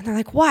 And they're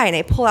like, why? And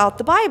I pull out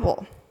the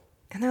Bible.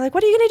 And they're like,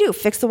 what are you going to do?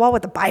 Fix the wall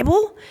with the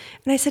Bible?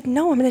 And I said,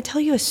 no, I'm going to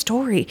tell you a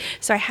story.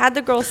 So I had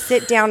the girls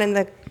sit down in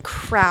the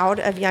crowd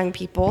of young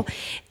people,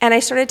 and I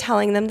started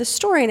telling them the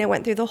story, and I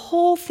went through the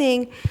whole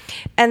thing.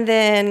 And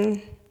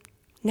then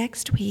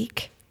next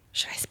week,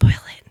 should I spoil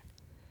it?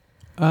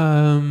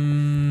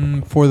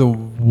 For the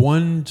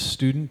one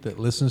student that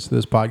listens to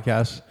this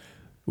podcast,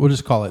 we'll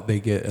just call it,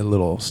 they get a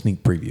little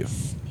sneak preview.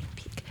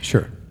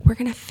 Sure. We're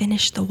going to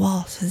finish the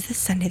wall. So this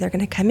Sunday, they're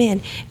going to come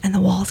in, and the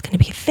wall is going to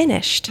be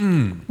finished.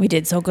 We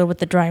did so good with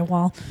the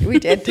drywall. We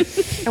did.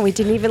 And we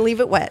didn't even leave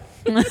it wet.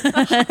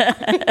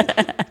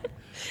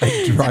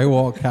 A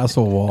drywall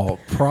castle wall.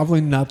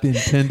 Probably not the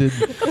intended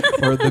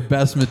or the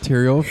best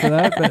material for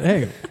that, but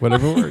hey,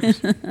 whatever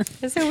works.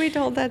 So we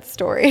told that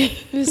story.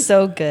 It was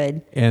so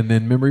good. And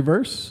then memory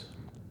verse,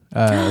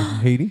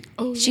 Haiti.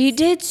 She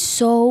did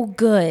so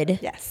good.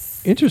 Yes.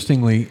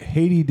 Interestingly,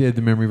 Haiti did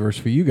the memory verse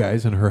for you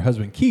guys, and her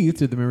husband Keith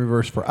did the memory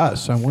verse for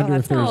us. So I wonder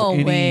if there's no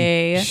any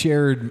way.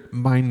 shared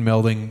mind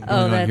melding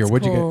going on here.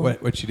 What'd you cool.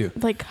 get? What'd you do?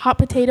 Like hot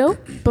potato,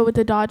 but with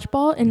the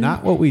dodgeball. And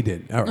Not what we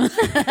did. All right.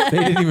 They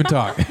didn't even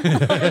talk.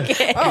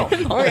 Okay. Oh,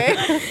 okay.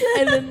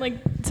 and then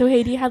so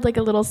Haiti had like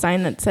a little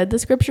sign that said the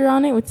scripture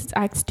on it, which is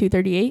Acts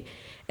 2:38.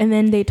 And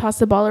then they tossed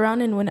the ball around,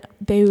 and when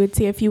they would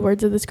say a few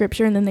words of the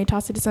scripture, and then they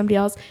toss it to somebody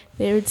else,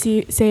 they would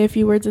say a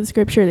few words of the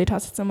scripture, they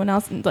toss it to someone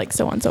else, and like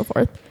so on and so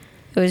forth.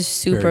 It was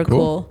super Very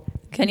cool. cool.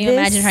 Can you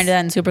imagine trying to do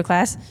that in super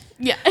class?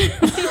 Yeah.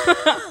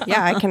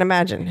 Yeah, I can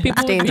imagine.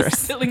 People It's dangerous. would be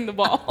stealing the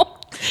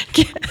ball.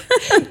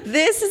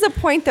 This is a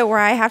point, though, where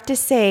I have to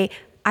say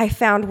I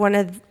found one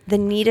of the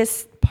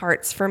neatest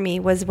parts for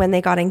me was when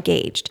they got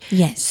engaged.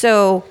 Yes.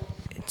 So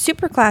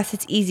super class,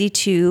 it's easy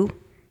to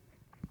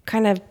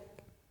kind of,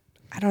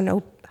 I don't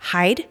know,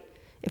 hide.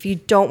 If you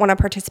don't want to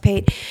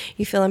participate,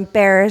 you feel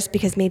embarrassed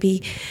because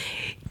maybe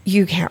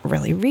you can't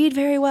really read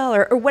very well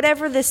or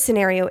whatever this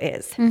scenario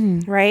is,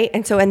 right?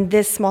 And so in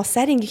this small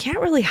setting, you can't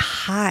really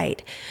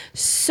hide.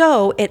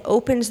 So it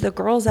opens the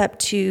girls up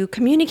to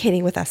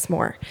communicating with us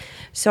more.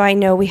 So I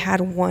know we had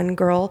one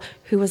girl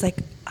who was like,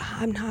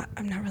 I'm not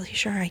really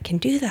sure I can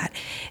do that.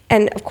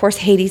 And of course,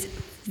 Haiti's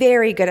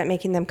very good at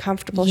making them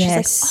comfortable.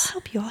 Yes. She's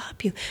like, I'll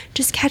help you.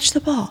 Just catch the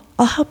ball.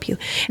 I'll help you.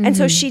 And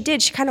so she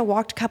did. She kind of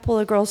walked a couple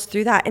of girls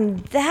through that. And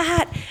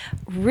that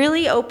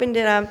really opened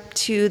it up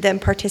to them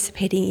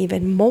participating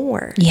even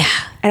more. Yeah.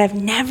 And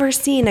I've never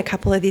seen a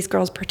couple of these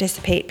girls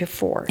participate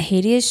before.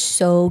 Haiti is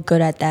so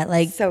good at that.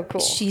 Like, So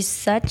cool. She's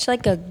such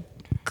like a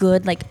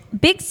good, like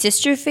big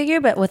sister figure,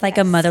 but with like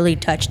a motherly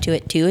touch to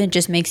it too. It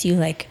just makes you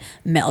like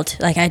melt.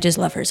 Like, I just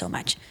love her so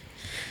much.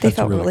 They That's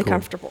felt really really cool.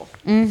 comfortable.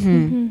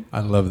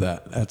 I love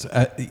that. That's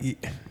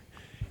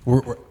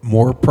we're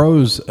more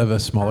pros of a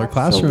smaller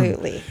classroom.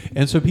 Absolutely.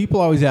 And so people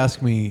always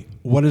ask me,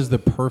 what is the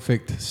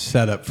perfect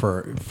setup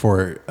for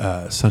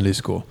Sunday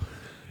school?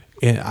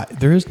 And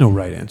there is no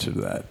right answer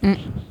to that.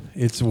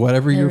 It's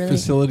whatever your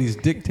facilities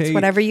dictate. It's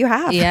whatever you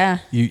have. Yeah.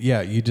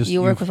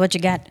 You work with what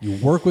you got.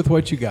 You work with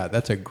what you got.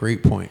 That's a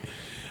great point.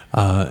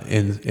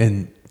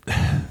 And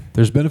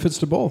there's benefits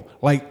to both.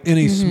 Like in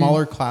a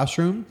smaller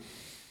classroom,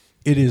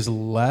 it is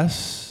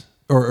less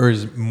or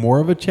is more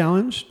of a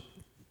challenge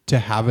to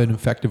have an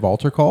effective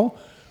altar call,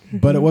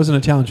 but it wasn't a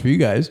challenge for you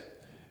guys.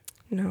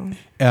 No.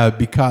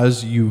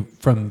 Because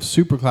from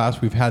super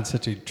class, we've had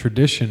such a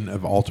tradition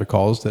of altar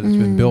calls that it's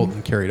been built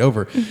and carried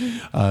over.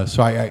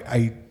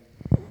 So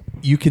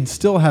you can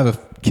still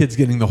have kids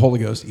getting the Holy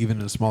Ghost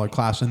even in a smaller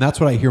class. And that's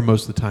what I hear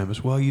most of the time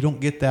is, well, you don't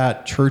get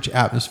that church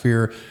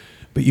atmosphere,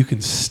 but you can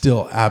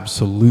still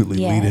absolutely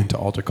lead into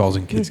altar calls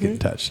and kids getting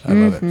touched. I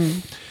love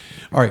it.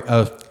 All right,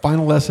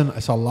 final lesson. I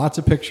saw lots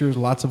of pictures,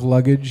 lots of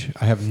luggage.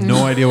 I have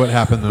no idea what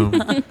happened though.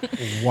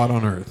 What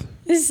on earth?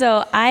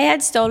 So I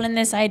had stolen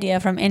this idea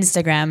from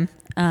Instagram.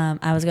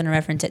 I was going to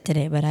reference it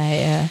today, but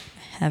I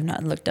have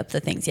not looked up the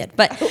things yet.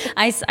 But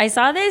I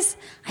saw this,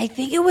 I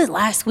think it was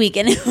last week,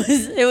 and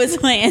it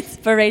was my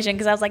inspiration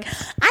because I was like,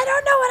 I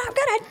don't know what I'm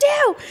going to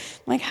do.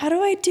 I'm like, how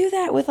do I do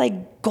that with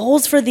like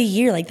goals for the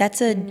year? Like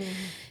that's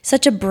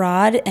such a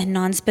broad and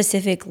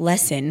non-specific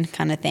lesson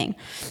kind of thing.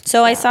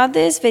 So I saw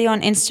this video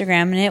on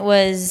Instagram, and it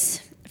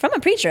was from a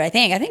preacher, I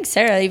think. I think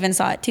Sarah even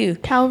saw it too.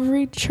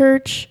 Calvary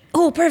Church.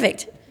 Oh,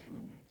 perfect.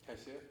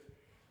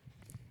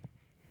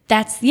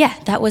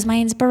 That was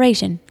my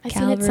inspiration. I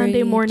seen it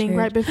Sunday morning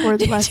right before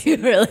the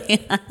lesson.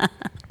 Really?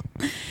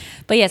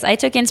 But yes, I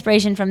took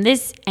inspiration from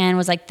this and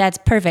was like, that's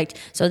perfect.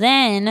 So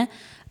then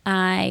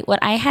what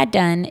I had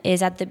done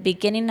is at the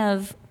beginning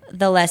of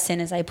the lesson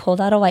is I pulled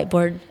out a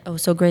whiteboard,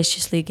 so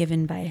graciously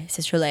given by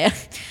Sister Leaya.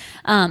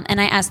 And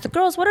I asked the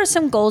girls, what are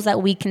some goals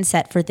that we can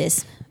set for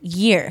this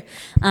year?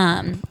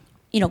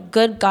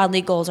 Good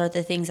godly goals are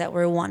the things that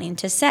we're wanting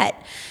to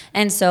set.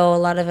 And so a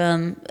lot of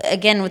them,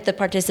 again, with the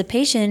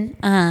participation,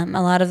 a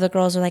lot of the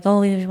girls are like,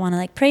 oh, we want to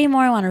like pray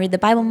more, want to read the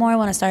Bible more,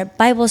 want to start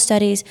Bible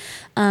studies.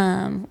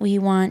 We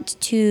want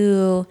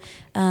to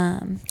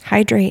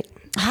Hydrate.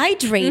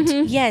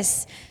 Mm-hmm.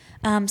 Yes.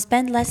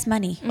 Spend less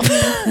money.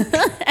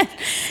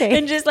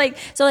 And just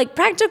like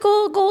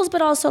practical goals,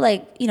 but also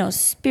like,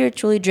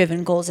 spiritually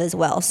driven goals as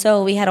well.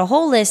 So we had a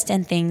whole list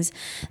and things.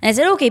 And I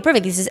said, okay,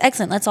 perfect. This is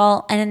excellent. Let's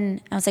all,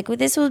 and I was like, well,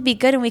 this would be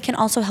good. And we can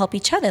also help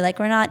each other. Like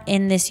we're not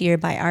in this year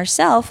by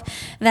ourselves.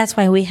 That's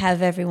why we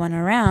have everyone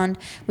around.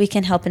 We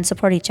can help and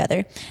support each other.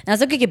 And I was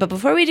like, okay, but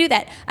before we do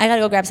that, I got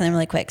to go grab something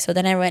really quick. So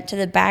then I went to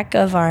the back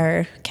of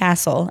our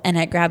castle and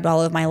I grabbed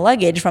all of my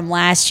luggage from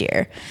last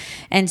year.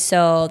 And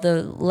so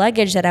the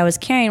luggage that I was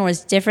carrying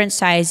was different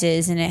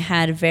sizes, and it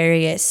had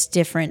various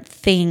different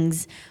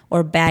things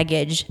or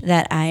baggage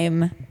that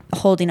I'm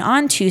holding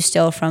on to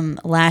still from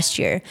last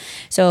year.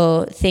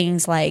 So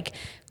things like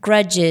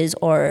grudges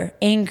or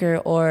anger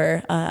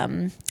or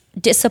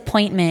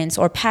disappointments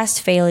or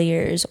past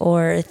failures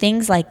or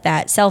things like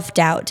that,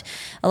 self-doubt,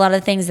 a lot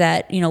of things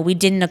that, we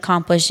didn't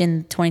accomplish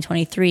in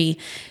 2023.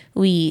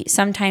 We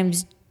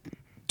sometimes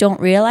don't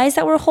realize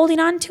that we're holding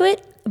on to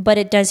it, but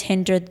it does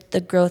hinder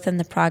the growth and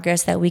the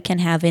progress that we can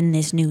have in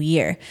this new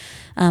year.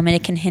 And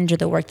it can hinder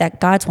the work that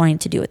God's wanting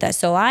to do with us.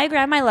 So I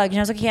grabbed my luggage and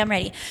I was like, okay, I'm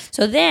ready.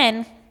 So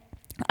then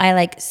I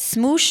like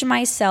smoosh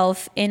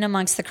myself in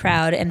amongst the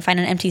crowd and find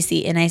an empty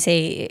seat. And I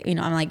say,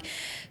 I'm like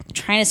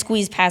trying to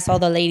squeeze past all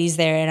the ladies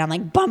there, and I'm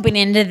like bumping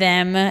into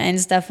them and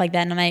stuff like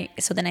that. And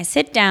so then I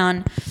sit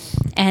down,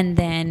 and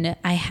then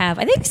I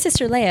think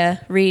Sister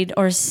Leaya read,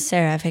 or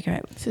Sarah, I figure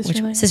Sister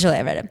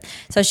Leaya read it.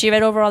 So she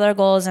read over all their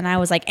goals, and I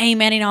was like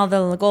amening all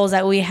the goals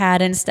that we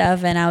had and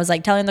stuff. And I was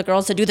like telling the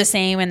girls to do the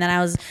same. And then I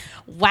was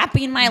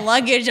whapping my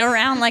luggage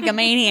around like a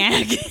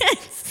maniac.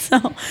 So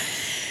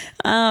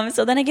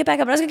then I get back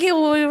up. I was like, okay,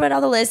 well, we read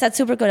all the list. That's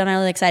super good. I'm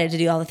really excited to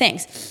do all the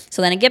things.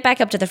 So then I get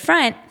back up to the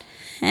front,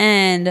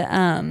 and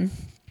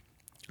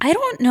I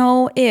don't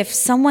know if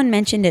someone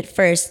mentioned it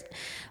first,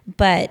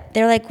 but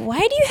they're like, why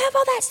do you have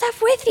all that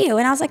stuff with you?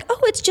 And I was like, oh,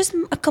 it's just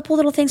a couple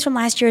little things from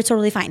last year. It's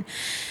totally fine.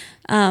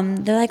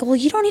 They're like, well,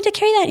 you don't need to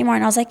carry that anymore.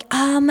 And I was like,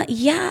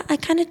 yeah, I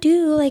kind of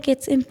do. Like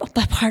it's a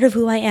part of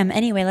who I am.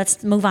 Anyway,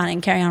 let's move on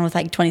and carry on with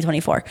like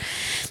 2024.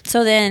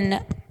 So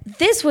then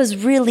this was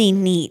really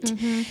neat.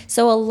 Mm-hmm.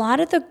 So a lot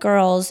of the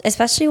girls,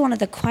 especially one of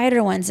the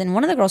quieter ones, and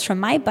one of the girls from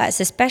my bus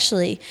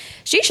especially,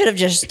 she should have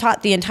just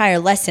taught the entire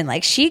lesson.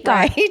 Like she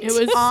got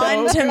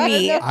on to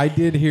me. I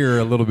did hear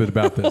a little bit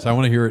about this. I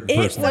want to hear it in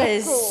person.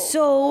 It was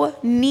so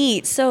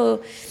neat.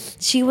 So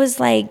she was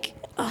like,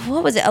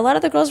 what was it? A lot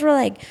of the girls were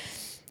like,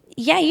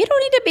 yeah, you don't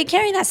need to be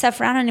carrying that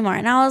stuff around anymore.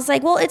 And I was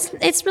like, well,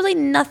 it's really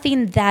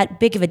nothing that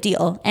big of a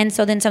deal. And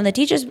so then some of the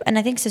teachers, and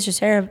I think Sister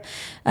Sarah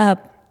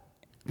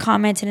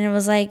commented, and it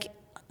was like,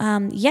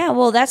 yeah,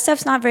 well, that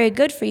stuff's not very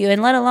good for you.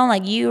 And let alone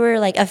like you were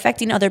like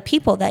affecting other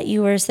people that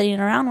you were sitting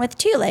around with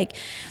too. Like,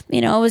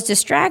 it was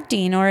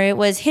distracting, or it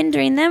was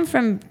hindering them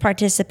from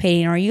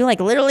participating, or you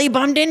like literally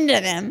bumped into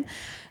them.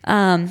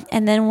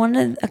 And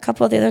then a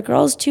couple of the other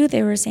girls too,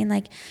 they were saying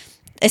like,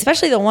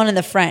 especially the one in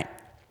the front,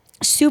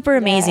 super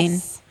amazing.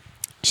 Yes.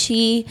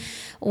 She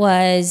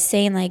was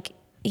saying like,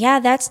 yeah,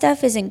 that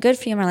stuff isn't good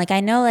for you. Or like,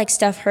 I know like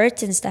stuff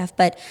hurts and stuff,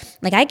 but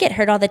like I get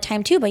hurt all the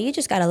time too, but you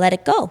just got to let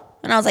it go.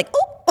 And I was like,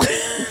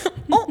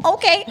 oh,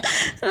 okay.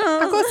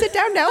 I'll go sit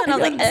down now. And I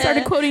was like,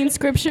 started quoting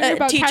scripture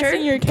about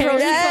casting your cares.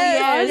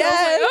 Yes.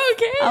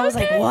 I was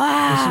like,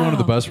 wow. This is one of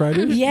the bus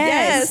riders?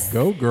 Yes.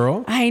 Go,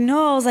 girl. I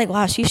know. I was like,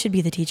 wow, she should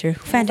be the teacher.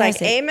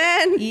 Fantastic. Like,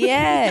 amen.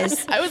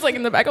 Yes. I was like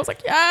in the back. I was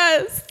like,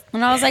 yes.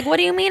 And I was like, what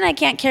do you mean I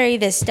can't carry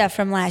this stuff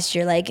from last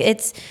year? Like,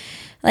 it's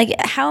like,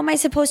 how am I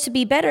supposed to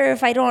be better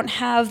if I don't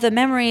have the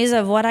memories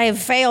of what I've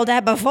failed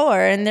at before?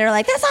 And they're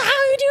like, that's not how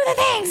you do the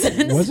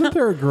things. Wasn't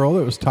there a girl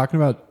that was talking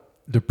about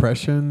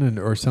depression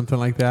or something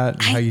like that,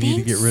 and how you need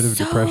to get rid of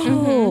depression?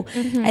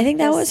 Mm-hmm. I think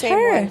that was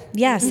her. One.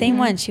 Yeah, same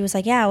one. She was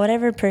like, yeah,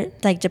 whatever,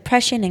 like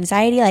depression,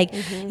 anxiety, like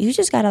you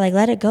just got to like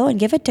let it go and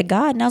give it to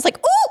God. And I was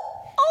like, oh,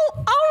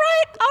 all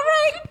right.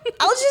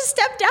 I'll just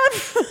step down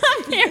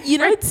from You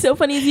know, it's so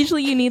funny.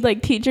 Usually you need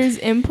like teachers'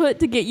 input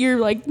to get your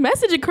like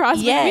message across.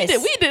 Yes.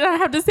 But we did not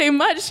have to say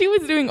much. She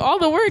was doing all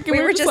the work. And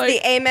We were just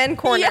like, the amen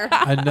corner.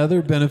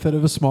 Another benefit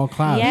of a small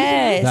class.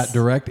 Yes. That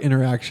direct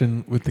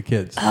interaction with the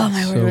kids. Oh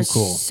my word, it was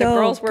cool. so The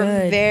girls were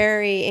good.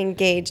 very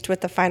engaged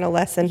with the final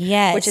lesson,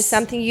 Yes. which is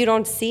something you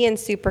don't see in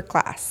super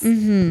class.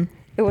 Mm-hmm.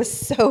 It was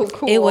so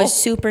cool. It was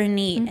super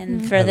neat,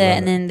 and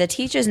then the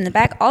teachers in the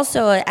back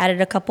also added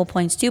a couple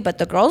points too. But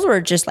the girls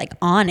were just like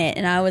on it,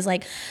 and I was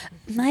like,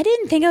 I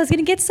didn't think I was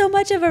gonna get so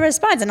much of a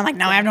response, and I'm like,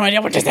 no, I have no idea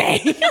what to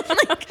say.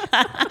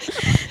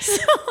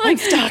 I'm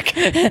stuck.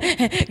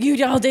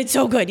 You all did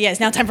so good. Yes,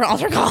 now time for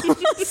altar call.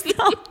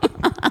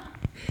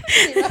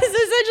 That's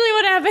essentially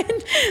what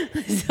happened.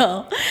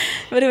 So,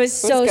 but it was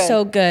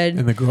so good.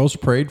 And the girls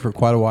prayed for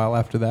quite a while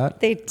after that.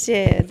 They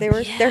did.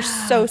 They're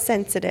so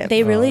sensitive.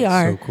 They really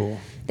are. So cool.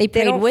 They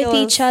prayed don't with feel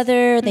each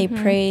other. They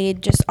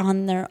prayed just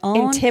on their own.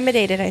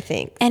 intimidated, I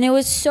think. And it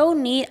was so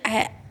neat.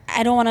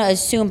 I don't want to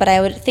assume, but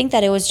I would think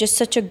that it was just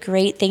such a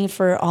great thing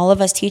for all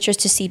of us teachers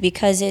to see,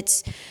 because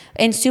it's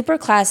in super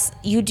class,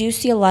 you do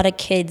see a lot of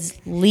kids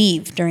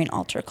leave during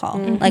altar call,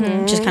 like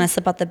just kind of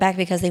slip out the back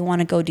because they want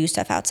to go do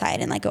stuff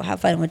outside and like go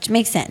have fun, which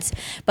makes sense.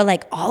 But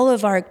like all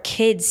of our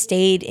kids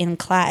stayed in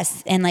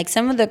class, and like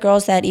some of the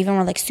girls that even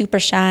were like super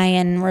shy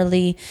and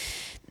really,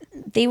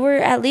 they were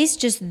at least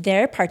just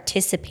there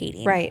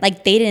participating. Right.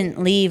 Like they didn't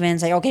leave and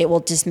it's like, okay, we'll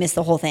dismiss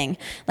the whole thing.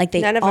 Like they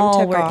None of them all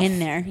took were off. in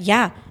there.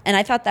 Yeah. And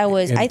I thought that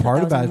was, And I thought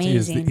part that of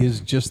was that amazing. is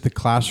just the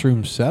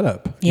classroom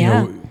setup.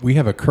 Yeah. You know, we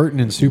have a curtain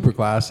in super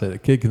class that a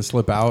kid can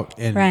slip out,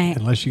 and Right.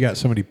 unless you got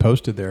somebody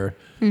posted there,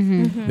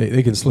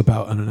 they can slip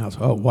out unannounced.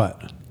 Oh,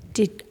 what?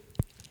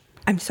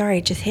 I'm sorry,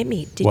 it just hit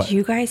me. Did What?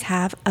 you guys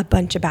have a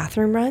bunch of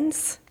bathroom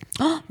runs?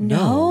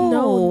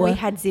 No. We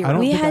had zero. I don't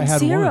We think I had had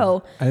zero.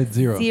 one. I had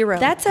zero. Zero.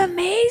 That's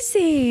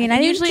amazing. I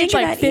didn't usually think it's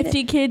like of that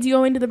 50 kids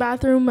going to the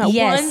bathroom at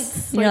Yes.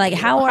 once. You're like,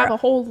 how have are- a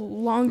whole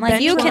long Like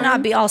bench you line.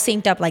 cannot be all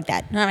synced up like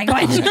that. And I'm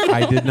like, what?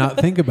 I did not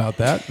think about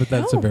that, but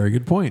that's a very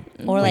good point.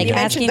 Or like you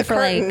mentioned asking the for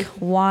curtain. like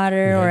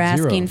water, or had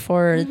zero. asking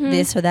for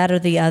this or that or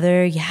the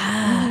other.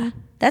 Yeah.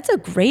 That's a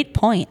great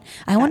point.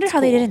 I wonder how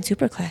they did in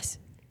super class.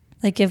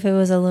 Like if it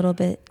was a little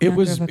bit. It younger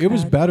was of a it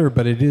was crowd. better,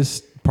 but it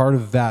is part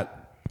of that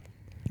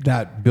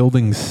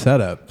building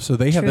setup. So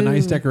they have the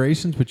nice True.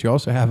 decorations, but you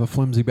also have a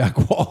flimsy back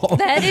wall.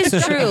 That is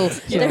true.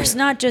 There's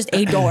not just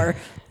a door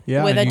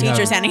with a and you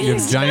teacher have- standing You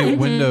next have to giant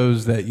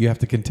windows that you have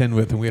to contend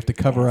with, and we have to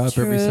cover up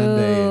every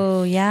Sunday.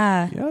 Oh,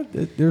 yeah. Yeah,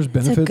 there's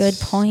benefits. good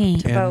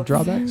point. And Both.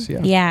 drawbacks.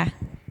 Yeah. Yeah.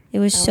 It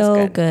was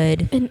so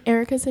good. And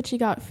Erica said she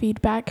got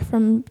feedback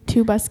from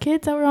 2 bus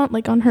kids that were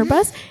on her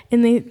bus,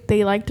 and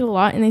they liked it a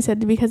lot, and they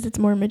said because it's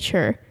more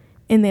mature,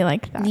 and they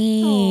liked that.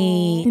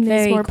 Neat. And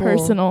Very it's more cool.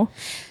 personal.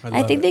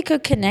 I think they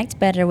could connect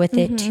better with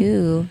it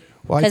too.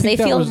 Well, I Because they think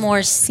that feel was-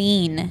 more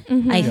seen,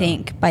 I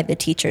think, by the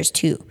teachers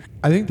too.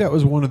 I think that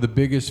was one of the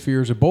biggest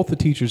fears of both the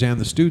teachers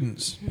and the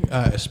students,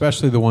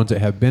 especially the ones that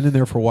have been in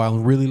there for a while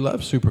and really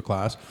love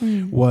Superclass,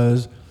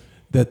 was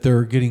that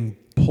they're getting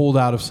pulled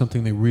out of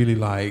something they really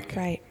like,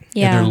 Right.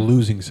 Yeah. and they're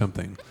losing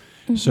something.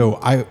 So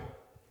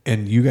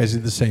and you guys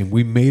did the same.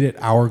 We made it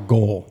our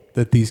goal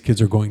that these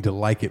kids are going to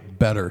like it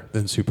better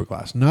than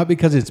Superclass, not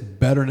because it's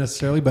better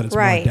necessarily, but it's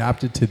more Right.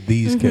 adapted to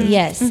these kids.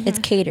 Yes, it's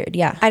catered.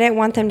 Yeah. I didn't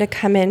want them to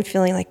come in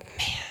feeling like,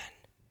 man,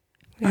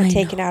 we I got know.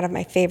 taken out of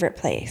my favorite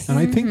place. And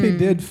I think they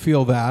did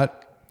feel that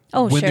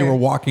Oh, when they sure. were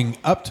walking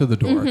up to the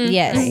door.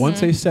 Yes. But once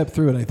they stepped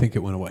through it, I think it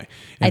went away.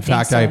 In I think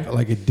fact, so.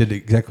 I did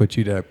exactly what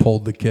you did. I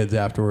polled the kids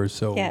afterwards.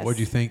 So Yes. what do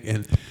you think?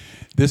 And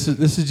this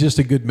is just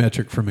a good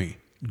metric for me.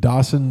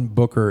 Dawson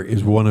Booker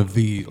is one of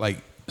the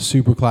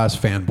super class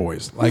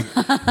fanboys. Like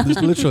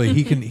literally,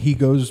 he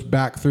goes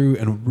back through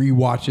and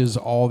rewatches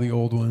all the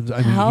old ones. I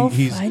mean, How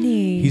he's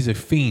funny. he's a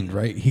fiend,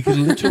 right? He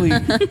can literally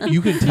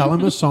you can tell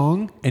him a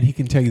song and he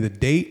can tell you the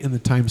date and the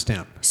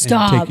timestamp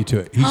Stop. and take you to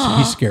it.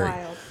 He's scary.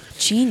 Wild.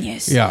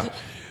 Genius. Yeah.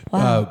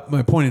 Wow.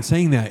 My point in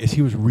saying that is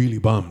he was really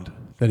bummed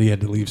that he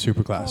had to leave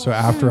Superclass. So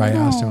after I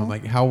asked him, I'm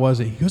like, how was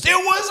it? He goes, it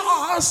was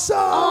awesome.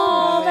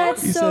 Oh,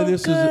 that's He so said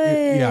this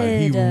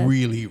good. he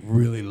really,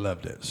 really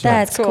loved it. So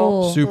That's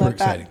cool. super Love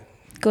that. exciting.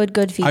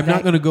 Good feedback. I'm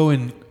not going to go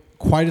in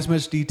quite as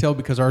much detail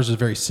because ours is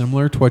very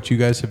similar to what you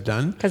guys have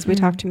done. Because we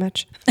talk too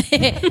much.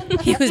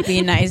 He was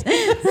being nice.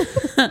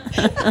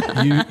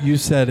 You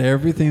said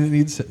everything that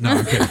needs said. No,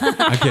 I'm kidding.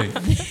 I'm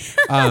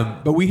kidding.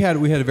 But we had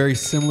a very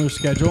similar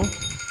schedule.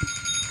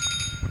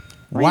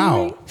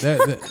 Wow.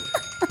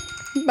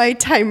 My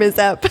time is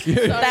up. There's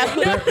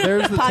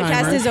the Podcast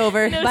timer. is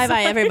over.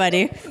 Bye,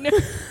 everybody.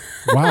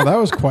 Wow, that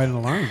was quite an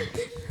alarm.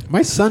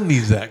 My son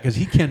needs that because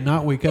he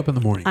cannot wake up in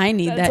the morning. I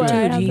need That's that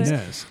why I too. have Geez.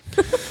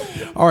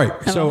 Yes. All right.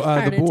 So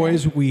heart the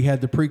boys, we had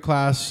the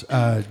pre-class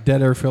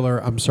dead air filler.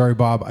 I'm sorry,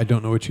 Bob. I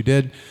don't know what you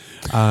did.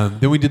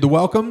 Then we did the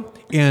welcome,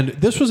 and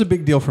this was a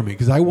big deal for me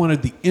because I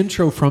wanted the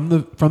intro from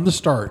the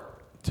start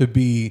to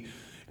be,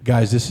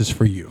 guys, this is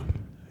for you.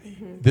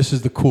 This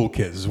is the cool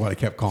kids, is what I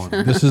kept calling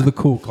them. This is the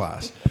cool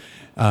class.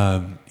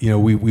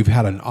 We've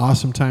had an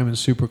awesome time in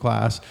super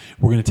class.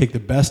 We're going to take the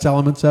best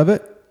elements of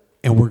it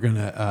and we're going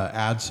to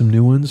add some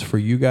new ones for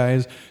you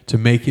guys to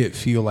make it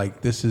feel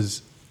like this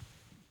is.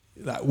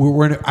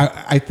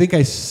 I think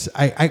I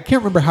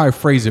can't remember how I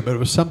phrased it, but it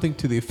was something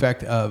to the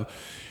effect of,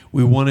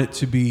 we want it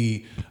to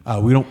be,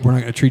 we're not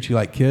going to treat you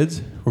like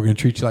kids. We're going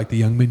to treat you like the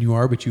young men you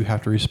are, but you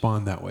have to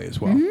respond that way as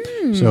well.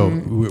 So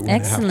we're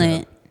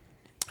excellent.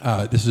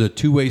 This is a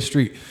two-way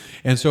street.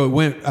 And so it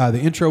went, the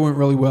intro went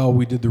really well.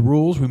 We did the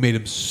rules. We made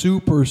them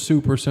super,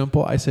 super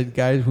simple. I said,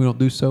 guys, we don't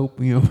do soap.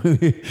 We ain't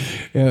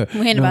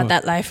about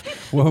that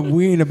life. Well,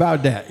 we ain't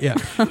about that. Yeah.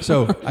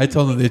 So I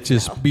told them that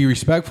just be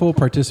respectful,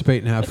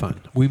 participate, and have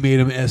fun. We made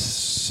them as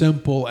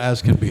simple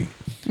as can be.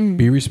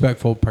 Be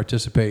respectful,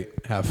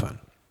 participate, have fun.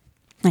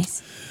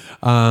 Nice.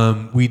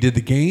 We did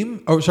the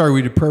game.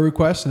 We did prayer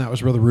requests, and that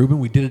was Brother Ruben.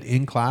 We did it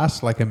in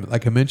class. Like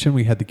I mentioned,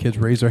 we had the kids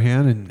raise their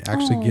hand and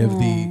actually give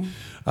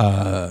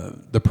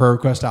the prayer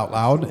request out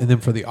loud. And then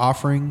for the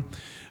offering,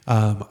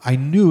 I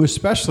knew,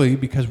 especially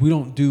because we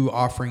don't do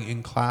offering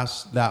in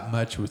class that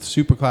much with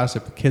super class,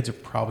 if the kids are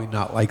probably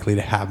not likely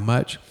to have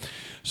much.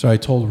 So I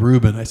told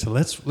Ruben, I said,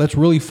 let's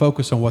really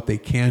focus on what they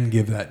can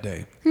give that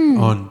day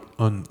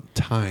on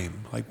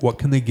time. Like, what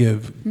can they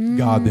give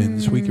God then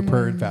this week of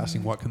prayer and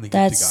fasting? What can they give to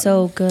God? That's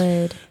so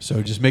good.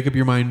 So just make up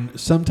your mind.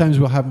 Sometimes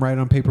we'll have them write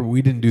on paper. But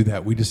we didn't do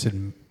that. We just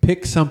said,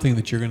 pick something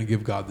that you're going to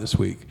give God this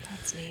week.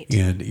 That's neat.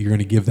 And you're going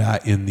to give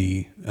that in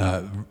the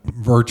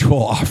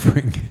virtual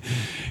offering.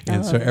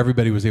 And so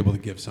everybody was able to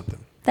give something.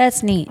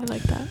 That's neat. I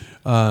like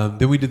that.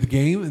 Then we did the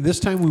game. And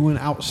this time we went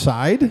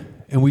outside.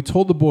 And we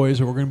told the boys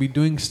that we're going to be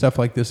doing stuff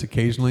like this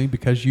occasionally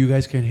because you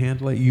guys can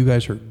handle it. You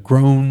guys are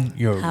grown,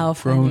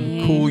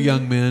 cool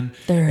young men.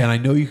 And I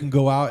know you can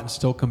go out and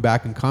still come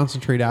back and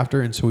concentrate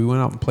after. And so we went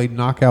out and played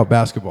knockout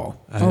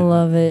basketball. I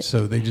love it.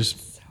 So they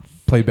just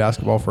played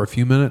basketball for a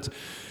few minutes,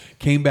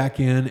 came back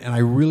in. And I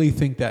really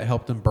think that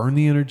helped them burn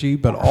the energy,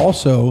 but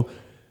also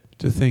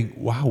to think,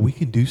 wow, we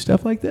can do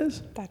stuff like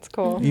this. That's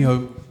cool.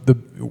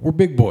 We're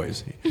big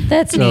boys.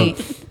 That's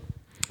neat.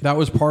 That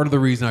was part of the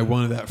reason I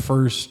wanted that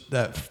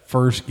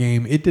first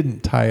game. It didn't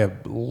tie a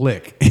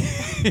lick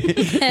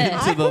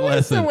into the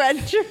lesson.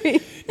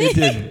 It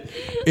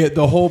didn't.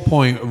 The whole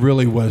point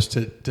really was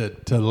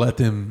to let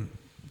them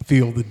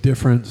feel the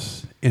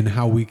difference in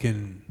how we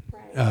can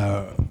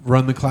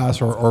run the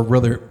class, or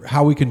rather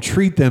how we can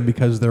treat them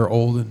because they're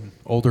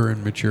older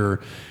and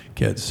mature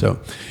kids. So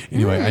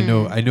anyway,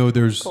 I know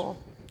there's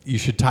you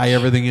should tie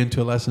everything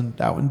into a lesson.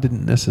 That one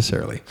didn't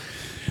necessarily.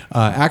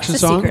 Action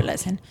it's a song. Secret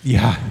lesson.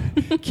 Yeah.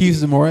 Keith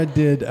Zamora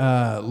did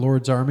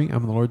Lord's Army. I'm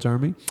in the Lord's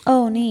Army.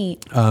 Oh,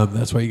 neat.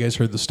 That's why you guys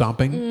heard the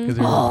stomping, because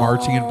they were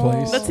marching in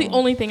place. That's the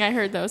only thing I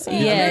heard, though. So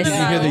Yes. Did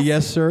you hear the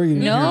yes, sir? You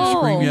didn't hear him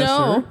scream yes,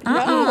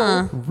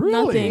 sir?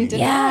 Really? Nothing.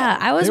 Yeah,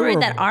 I was They worried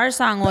were that our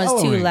song was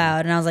too bellowing.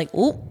 loud, and I was like,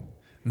 "Ooh,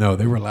 No,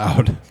 they were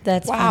loud.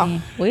 that's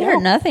funny." We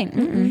heard nothing.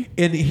 Mm-mm.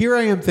 And here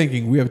I am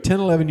thinking, we have 10,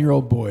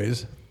 11-year-old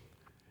boys.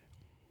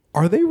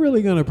 Are they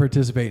really going to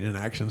participate in an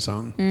action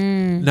song?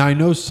 Now, I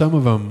know some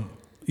of them,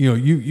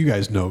 you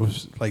guys know,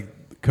 like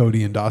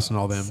Cody and Dawson,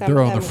 all them,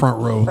 they're on the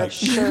front row. For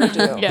sure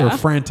do. They're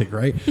frantic,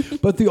 right?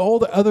 But all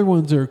the other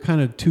ones are kind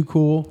of too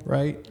cool,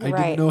 right? I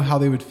didn't know how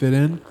they would fit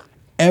in.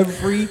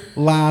 Every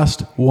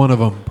last one of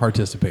them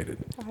participated.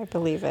 I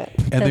believe it.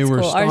 And they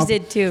were cool. Ours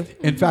did too.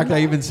 In fact,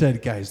 I even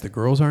said, guys, the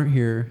girls aren't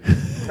here.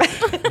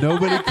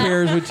 Nobody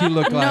cares what you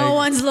look like. No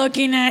one's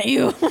looking at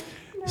you.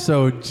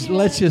 So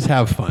let's just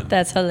have fun.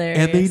 That's hilarious.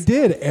 And they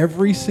did.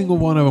 Every single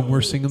one of them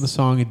were singing the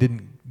song and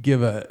didn't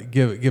give a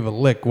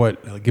lick.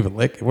 What give a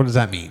lick? What does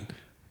that mean?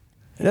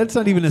 That's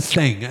not even a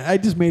thing. I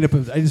just made up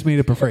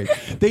a phrase.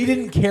 They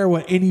didn't care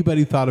what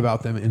anybody thought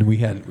about them, and we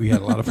had a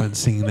lot of fun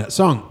singing that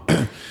song.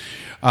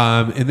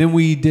 And then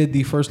we did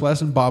the first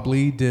lesson. Bob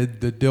Lee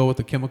did the deal with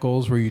the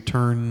chemicals, where you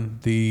turn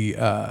the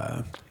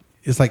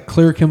it's like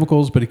clear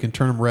chemicals, but he can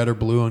turn them red or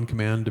blue on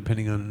command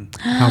depending on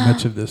how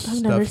much of this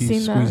stuff he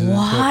squeezes into it.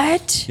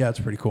 What? Yeah, it's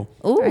pretty cool.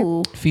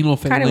 Ooh.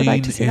 Phenolphthalein would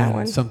like to see that and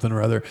one. something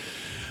or other.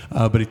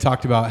 But he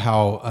talked about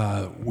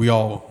how we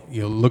all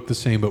look the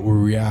same, but we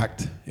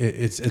react.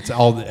 It's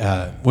all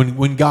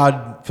when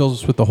God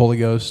fills us with the Holy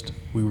Ghost,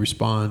 we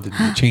respond and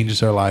it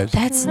changes our lives.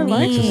 That's It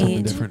makes us something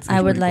neat. different.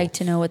 I would It's like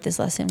to know what this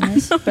lesson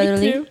was, Brother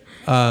Lee. too.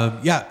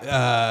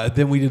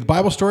 then we did the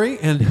Bible story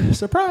and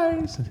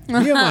surprise,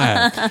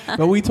 Nehemiah.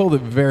 But we told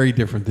it very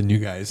different than you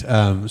guys.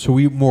 So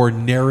we more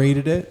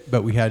narrated it,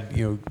 but we had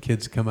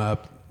kids come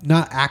up,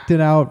 not act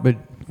it out, but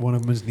one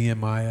of them was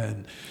Nehemiah,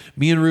 and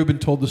me and Reuben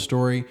told the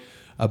story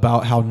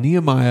about how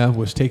Nehemiah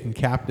was taken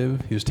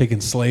captive. He was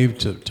taken slave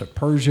to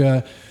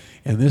Persia,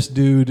 and this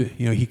dude,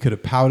 he could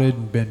have pouted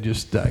and been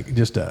just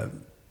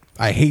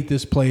I hate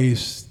this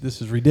place.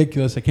 This is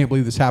ridiculous. I can't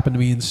believe this happened to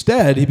me.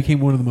 Instead, he became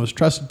one of the most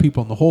trusted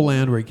people in the whole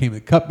land, where he became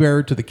the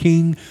cupbearer to the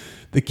king.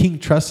 The king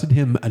trusted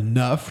him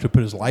enough to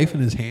put his life in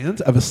his hands,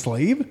 of a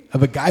slave,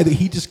 of a guy that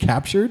he just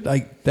captured.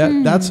 Like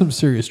that, that's some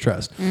serious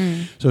trust.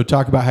 So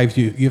talk about how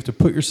you have to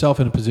put yourself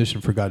in a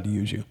position for God to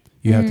use you.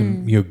 You have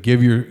to,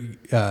 give your,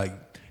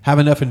 have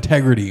enough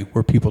integrity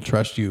where people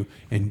trust you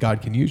and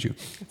God can use you.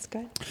 That's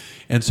good.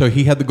 And so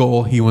he had the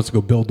goal. He wants to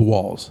go build the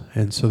walls.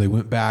 And so they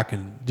went back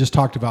and just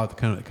talked about the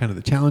kind of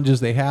the challenges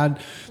they had,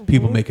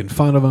 people making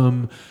fun of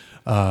them.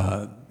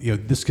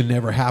 This can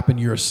never happen.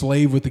 You're a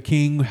slave with the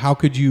king. How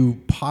could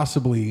you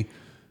possibly,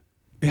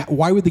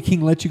 why would the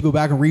king let you go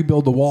back and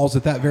rebuild the walls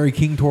that very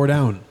king tore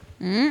down?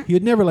 He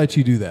would never let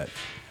you do that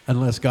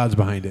unless God's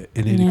behind it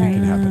and anything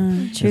can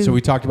happen. True. And so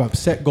we talked about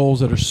set goals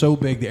that are so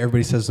big that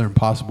everybody says they're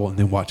impossible and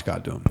then watch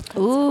God do them.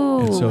 Ooh.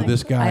 And so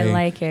this guy, I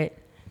like it.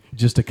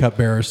 just a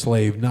cupbearer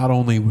slave, not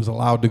only was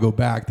allowed to go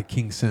back, the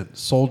king sent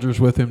soldiers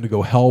with him to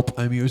go help.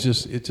 I mean, it's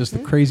just the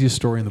craziest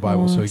story in the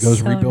Bible. So he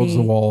goes and rebuilds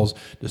the walls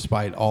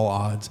despite all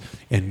odds.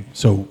 And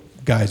so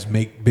guys,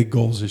 make big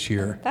goals this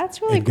year.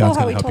 That's really cool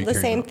how we told the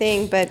same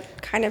thing,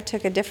 but kind of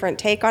took a different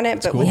take on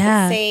it, but with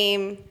the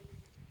same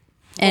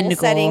goal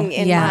setting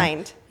in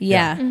mind.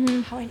 Yeah.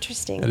 How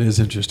interesting. That is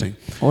interesting.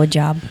 Good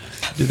job.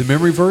 Did the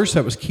memory verse,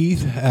 that was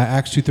Keith,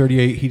 Acts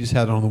 2:38. He just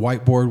had it on the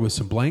whiteboard with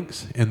some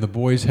blanks. And the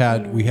boys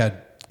we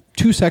had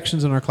 2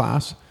 sections in our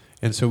class.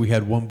 And so we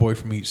had one boy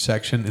from each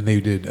section, and they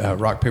did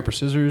rock, paper,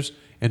 scissors.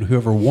 And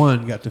whoever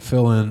won got to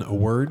fill in a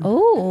word.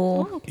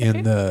 Oh,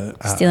 in the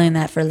stealing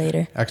that for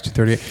later. Acts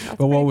 2:38.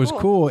 But what was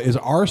cool is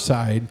our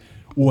side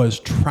was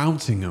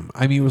trouncing them.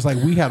 I mean, it was like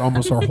we had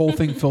almost our whole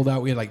thing filled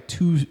out. We had like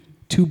two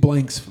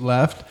blanks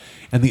left,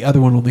 and the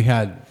other one only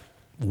had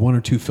 1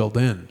 or 2 filled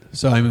in.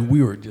 So I mean,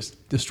 we were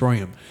just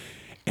destroying them.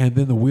 And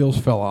then the wheels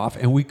fell off,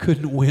 and we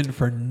couldn't win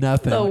for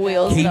nothing. The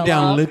wheels came fell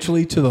down off.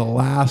 Literally to the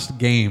last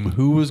game.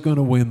 Who was going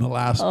to win the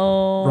last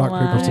rock,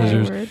 paper,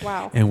 scissors? Word.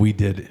 Wow. And we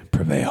did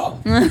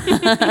prevail.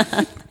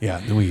 Yeah,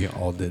 then we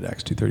all did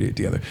Acts 2:38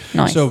 together.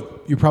 Nice.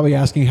 So you're probably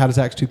asking, how does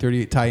Acts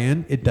 2:38 tie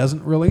in? It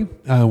doesn't really.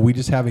 We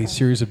just have a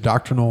series of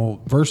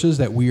doctrinal verses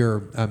that we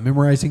are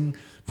memorizing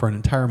for an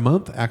entire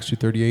month. Acts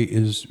 2:38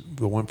 is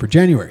the one for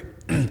January.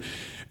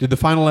 Did the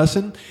final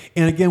lesson.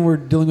 And again, we're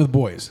dealing with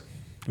boys.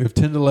 We have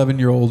 10 to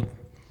 11-year-old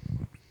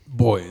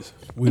boys.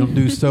 We don't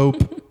do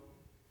soap.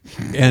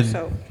 And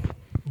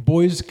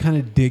boys kind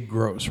of dig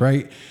gross,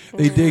 right?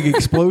 They dig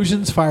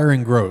explosions, fire,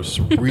 and gross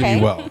really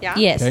well. Yeah.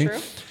 Yes. Okay? True.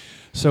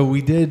 So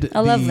we did.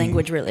 I love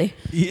language, really.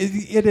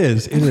 It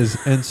is.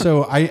 And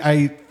so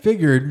I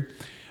figured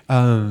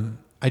I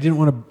didn't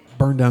want to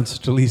burn down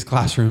Sister Lee's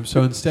classroom.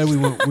 So instead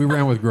we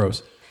ran with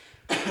gross.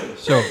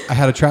 So I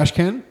had a trash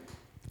can,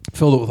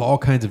 filled it with all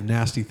kinds of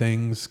nasty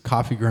things,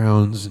 coffee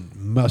grounds and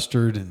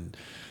mustard and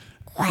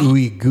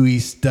ooey gooey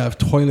stuff,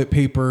 toilet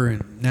paper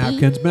and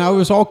napkins. But it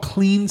was all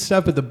clean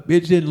stuff, but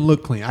it didn't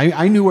look clean.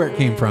 I knew where it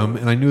came from,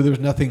 and I knew there was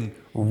nothing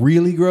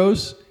really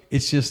gross.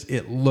 It's just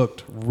it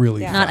looked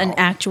really foul. Not an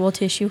actual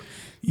tissue.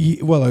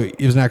 Well,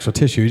 it was an actual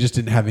tissue. It just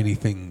didn't have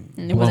anything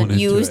It blown wasn't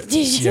into used it.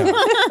 tissue. Yeah.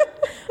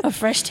 A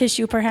fresh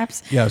tissue,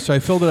 perhaps. Yeah, so I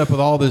filled it up with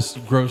all this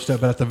gross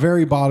stuff, but at the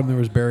very bottom there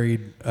was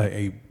buried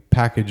a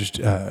packaged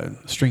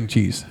string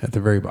cheese at the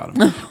very bottom.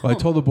 Well, I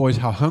told the boys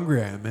how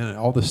hungry I am, and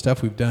all the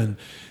stuff we've done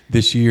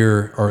this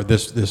year or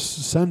this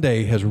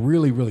Sunday has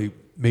really, really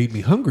made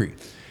me hungry.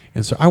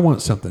 And so I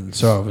want something.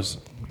 So I was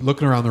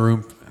looking around the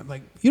room. I'm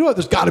like, you know what?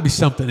 There's got to be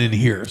something in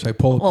here. So I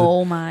pull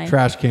up the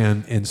trash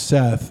can, and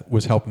Seth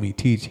was helping me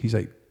teach. He's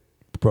like,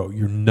 bro,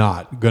 you're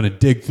not going to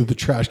dig through the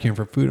trash can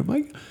for food. I'm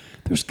like,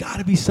 there's got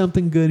to be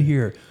something good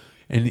here.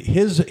 And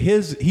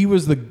he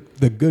was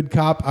the good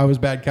cop. I was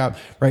bad cop,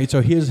 right?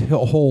 So his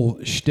whole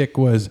shtick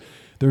was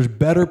there's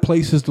better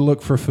places to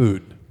look for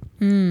food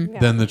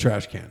than the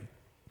trash can.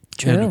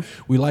 True. And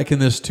we liken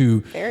this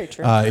to Very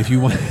true. If you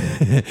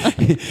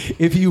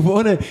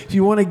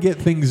want to get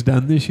things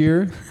done this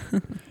year,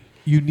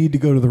 you need to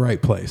go to the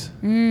right place.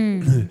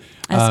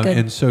 That's good.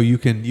 And so you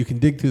can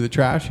dig through the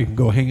trash. You can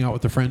go hang out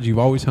with the friends you've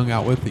always hung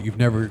out with that you've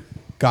never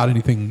got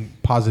anything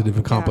positive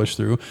accomplished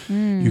through.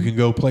 You can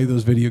go play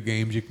those video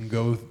games. You can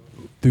go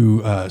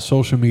through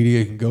social media.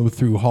 You can go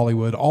through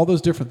Hollywood. All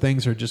those different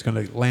things are just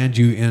going to land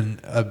you in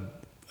a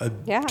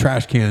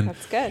trash can.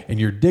 That's good.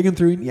 And you're digging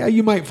through, and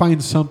you might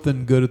find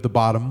something good at the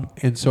bottom.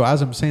 And so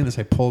as I'm saying this,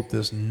 I pull up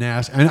this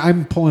nasty, and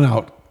I'm pulling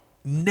out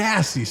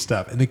nasty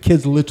stuff, and the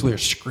kids literally are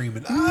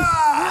screaming.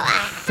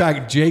 Ah! In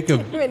fact,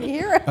 Jacob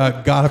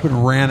got up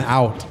and ran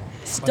out.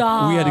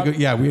 Stop. We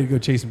had to go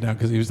chase him down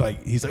because he's like,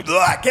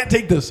 I can't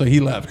take this. So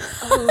he left.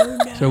 Oh,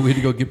 no. So we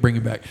had to go bring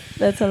him back.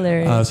 That's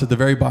hilarious. So at the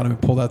very bottom, we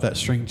pulled out that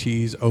string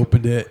cheese,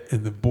 opened it,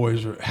 and the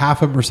boys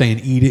half of them were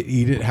saying, eat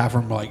it. Half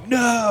of them were like,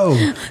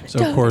 no.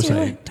 So of course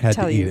I had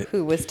to eat it.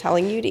 Who was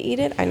telling you to eat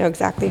it? I know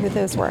exactly who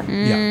those were.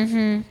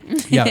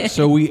 Yeah.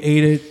 So we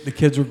ate it. The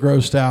kids were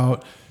grossed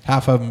out.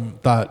 Half of them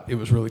thought it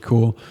was really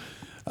cool.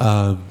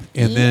 And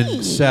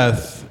then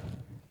Seth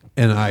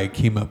and I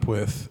came up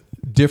with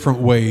different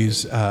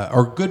ways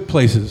or good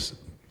places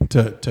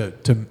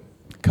to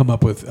come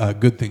up with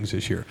good things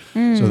this year.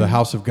 So the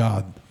house of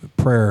God,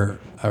 prayer,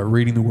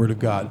 reading the Word of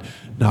God,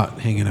 not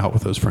hanging out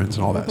with those friends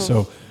and all that.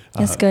 So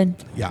that's good.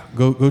 Yeah,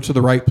 go to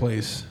the right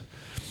place.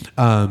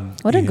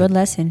 What a good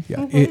lesson.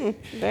 Yeah,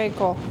 Very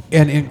cool.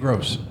 and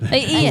gross.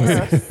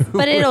 Yes,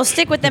 but it'll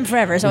stick with them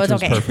forever, so it's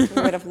okay. Perfect.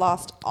 We would have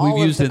lost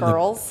all of the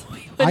girls.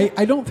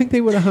 I don't think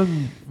they would have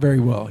hung very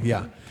well.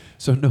 Yeah.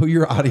 So know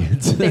your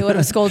audience. They would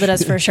have scolded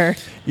us for sure.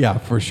 Yeah,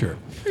 for sure.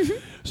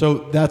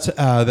 So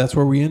that's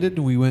where we ended.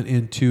 We went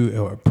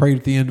into prayed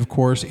at the end, of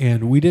course,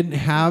 and we didn't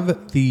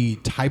have the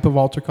type of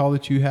altar call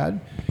that you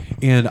had.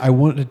 And I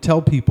wanted to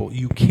tell people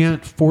you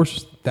can't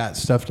force that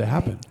stuff to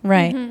happen.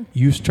 Right.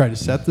 You try to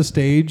set the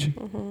stage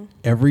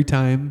every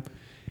time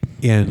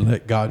and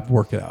let God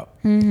work it out.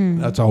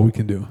 That's all we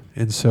can do.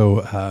 And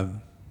so,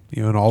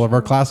 in all of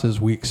our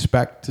classes, we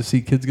expect to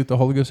see kids get the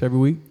Holy Ghost every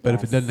week. But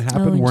if it doesn't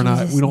happen,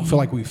 we don't feel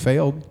like we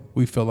failed.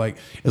 We feel like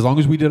as long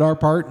as we did our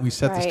part and we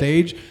set the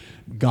stage,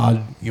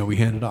 God, we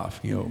hand it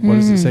off. What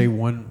does it say?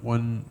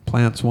 One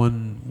plants,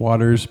 one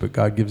waters, but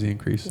God gives the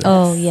increase.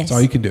 Oh, yes. That's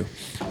all you can do.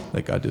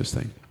 Let God do his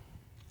thing.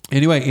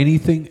 Anyway,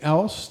 anything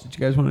else that you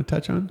guys want to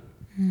touch on?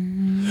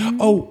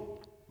 Oh,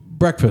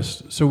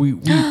 breakfast. So we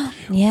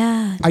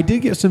yeah. I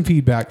did get some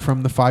feedback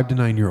from the 5 to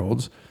 9 year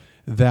olds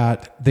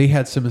that they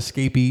had some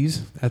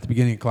escapees at the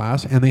beginning of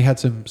class and they had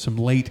some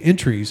late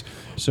entries.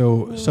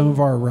 So some of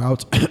our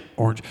routes,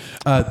 orange.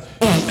 Not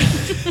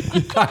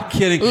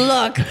kidding.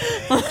 Look.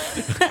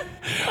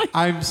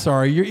 I'm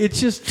sorry. It's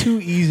just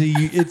too easy.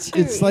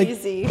 It's like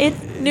easy.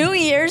 It's New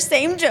Year's,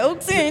 same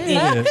jokes.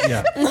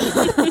 yeah.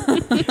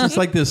 It's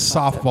like this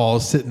softball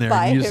is sitting there.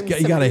 And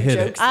you got to hit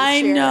it.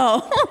 I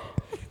know.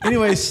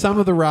 Anyway, some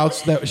of the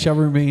routes that shall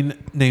remain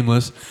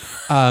nameless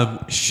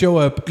show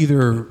up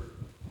either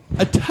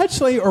a touch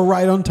late or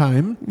right on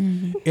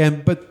time,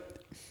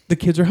 but the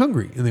kids are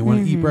hungry and they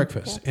want to eat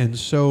breakfast. And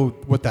so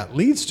what that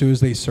leads to is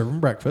they serve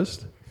them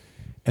breakfast,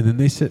 and then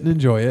they sit and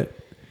enjoy it,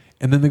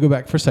 and then they go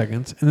back for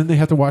seconds, and then they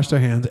have to wash their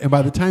hands. And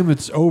by the time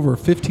it's over,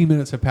 15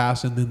 minutes have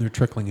passed, and then they're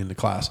trickling into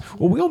class.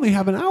 Well, we only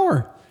have an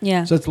hour.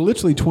 Yeah. So it's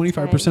literally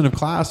 25% of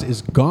class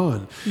is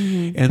gone.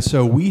 And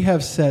so we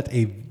have set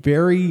a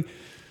very,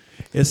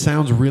 it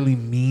sounds really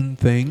mean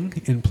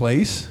thing in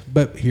place,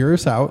 but hear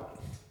us out.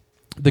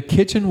 The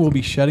kitchen will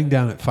be shutting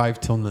down at 5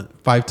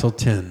 till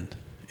 10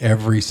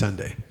 every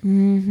Sunday.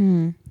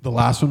 The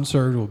last one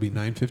served will be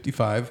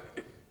 9:55.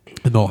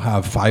 And they'll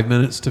have 5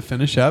 minutes to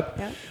finish up.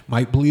 Yep.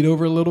 Might bleed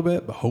over a little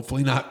bit, but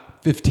hopefully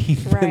not 15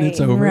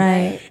 minutes over.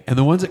 Right. And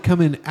the ones that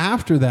come in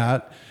after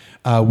that,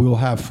 we'll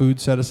have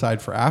food set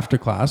aside for after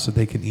class so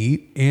they can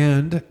eat.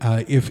 And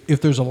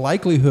if there's a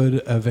likelihood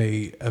of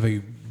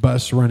a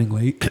bus running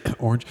late,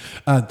 orange,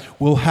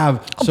 we'll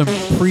have some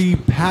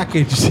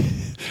pre-packaged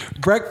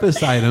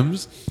breakfast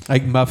items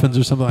like muffins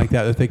or something like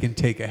that they can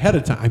take ahead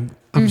of time.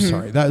 I'm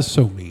sorry, that is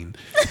so mean.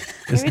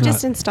 Maybe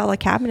just install a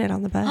cabinet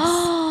on the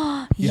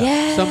bus. Yeah,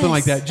 yes. something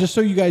like that. Just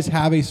so you guys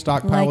have a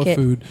stockpile of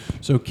food,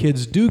 so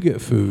kids do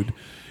get food,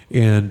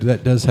 and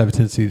that does have a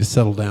tendency to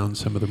settle down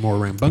some of the more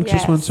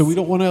rambunctious ones. So we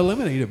don't want to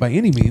eliminate it by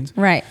any means.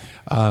 Right.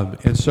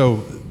 And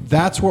so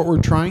that's what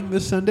we're trying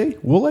this Sunday.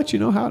 We'll let you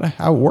know how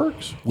it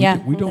works.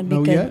 We don't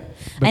know yet.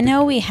 I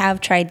know we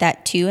have tried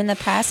that too in the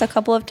past a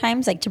couple of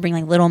times, like to bring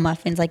like little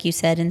muffins, like you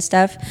said, and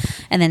stuff.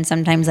 And then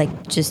sometimes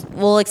like just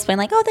we'll explain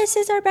like, oh, this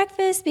is our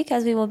breakfast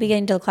because we will be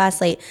getting to the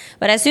class late.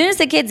 But as soon as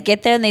the kids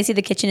get there and they see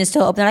the kitchen is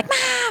still open, they're like,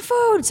 "Ma,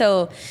 food!"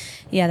 So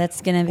yeah,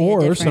 that's gonna be.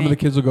 Or some of the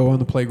kids will go on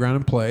the playground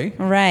and play.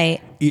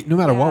 Right. Eat, no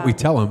matter what we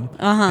tell them,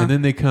 and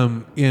then they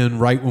come in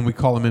right when we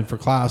call them in for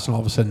class, and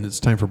all of a sudden it's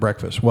time for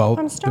breakfast. Well,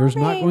 there's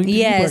not going to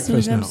be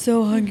breakfast now. I'm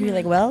so hungry.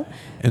 Like, well,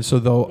 and so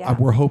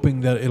we're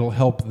hoping that it'll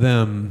help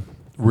them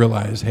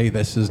realize, hey,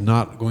 this is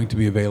not going to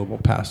be available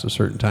past a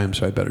certain time,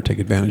 so I better take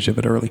advantage of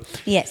it early.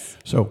 Yes.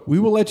 So we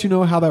will let you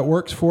know how that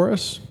works for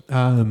us,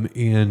 and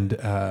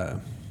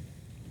we'll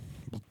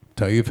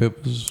tell you if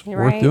it was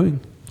worth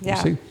doing. Yeah.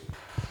 We'll see.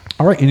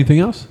 All right. Anything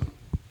else?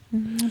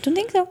 I don't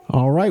think so.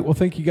 All right. Well,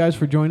 thank you guys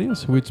for joining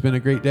us. It's been a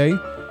great day,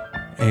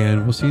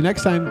 and we'll see you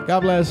next time. God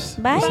bless.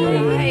 Bye. We'll see you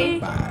later.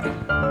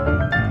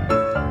 Bye.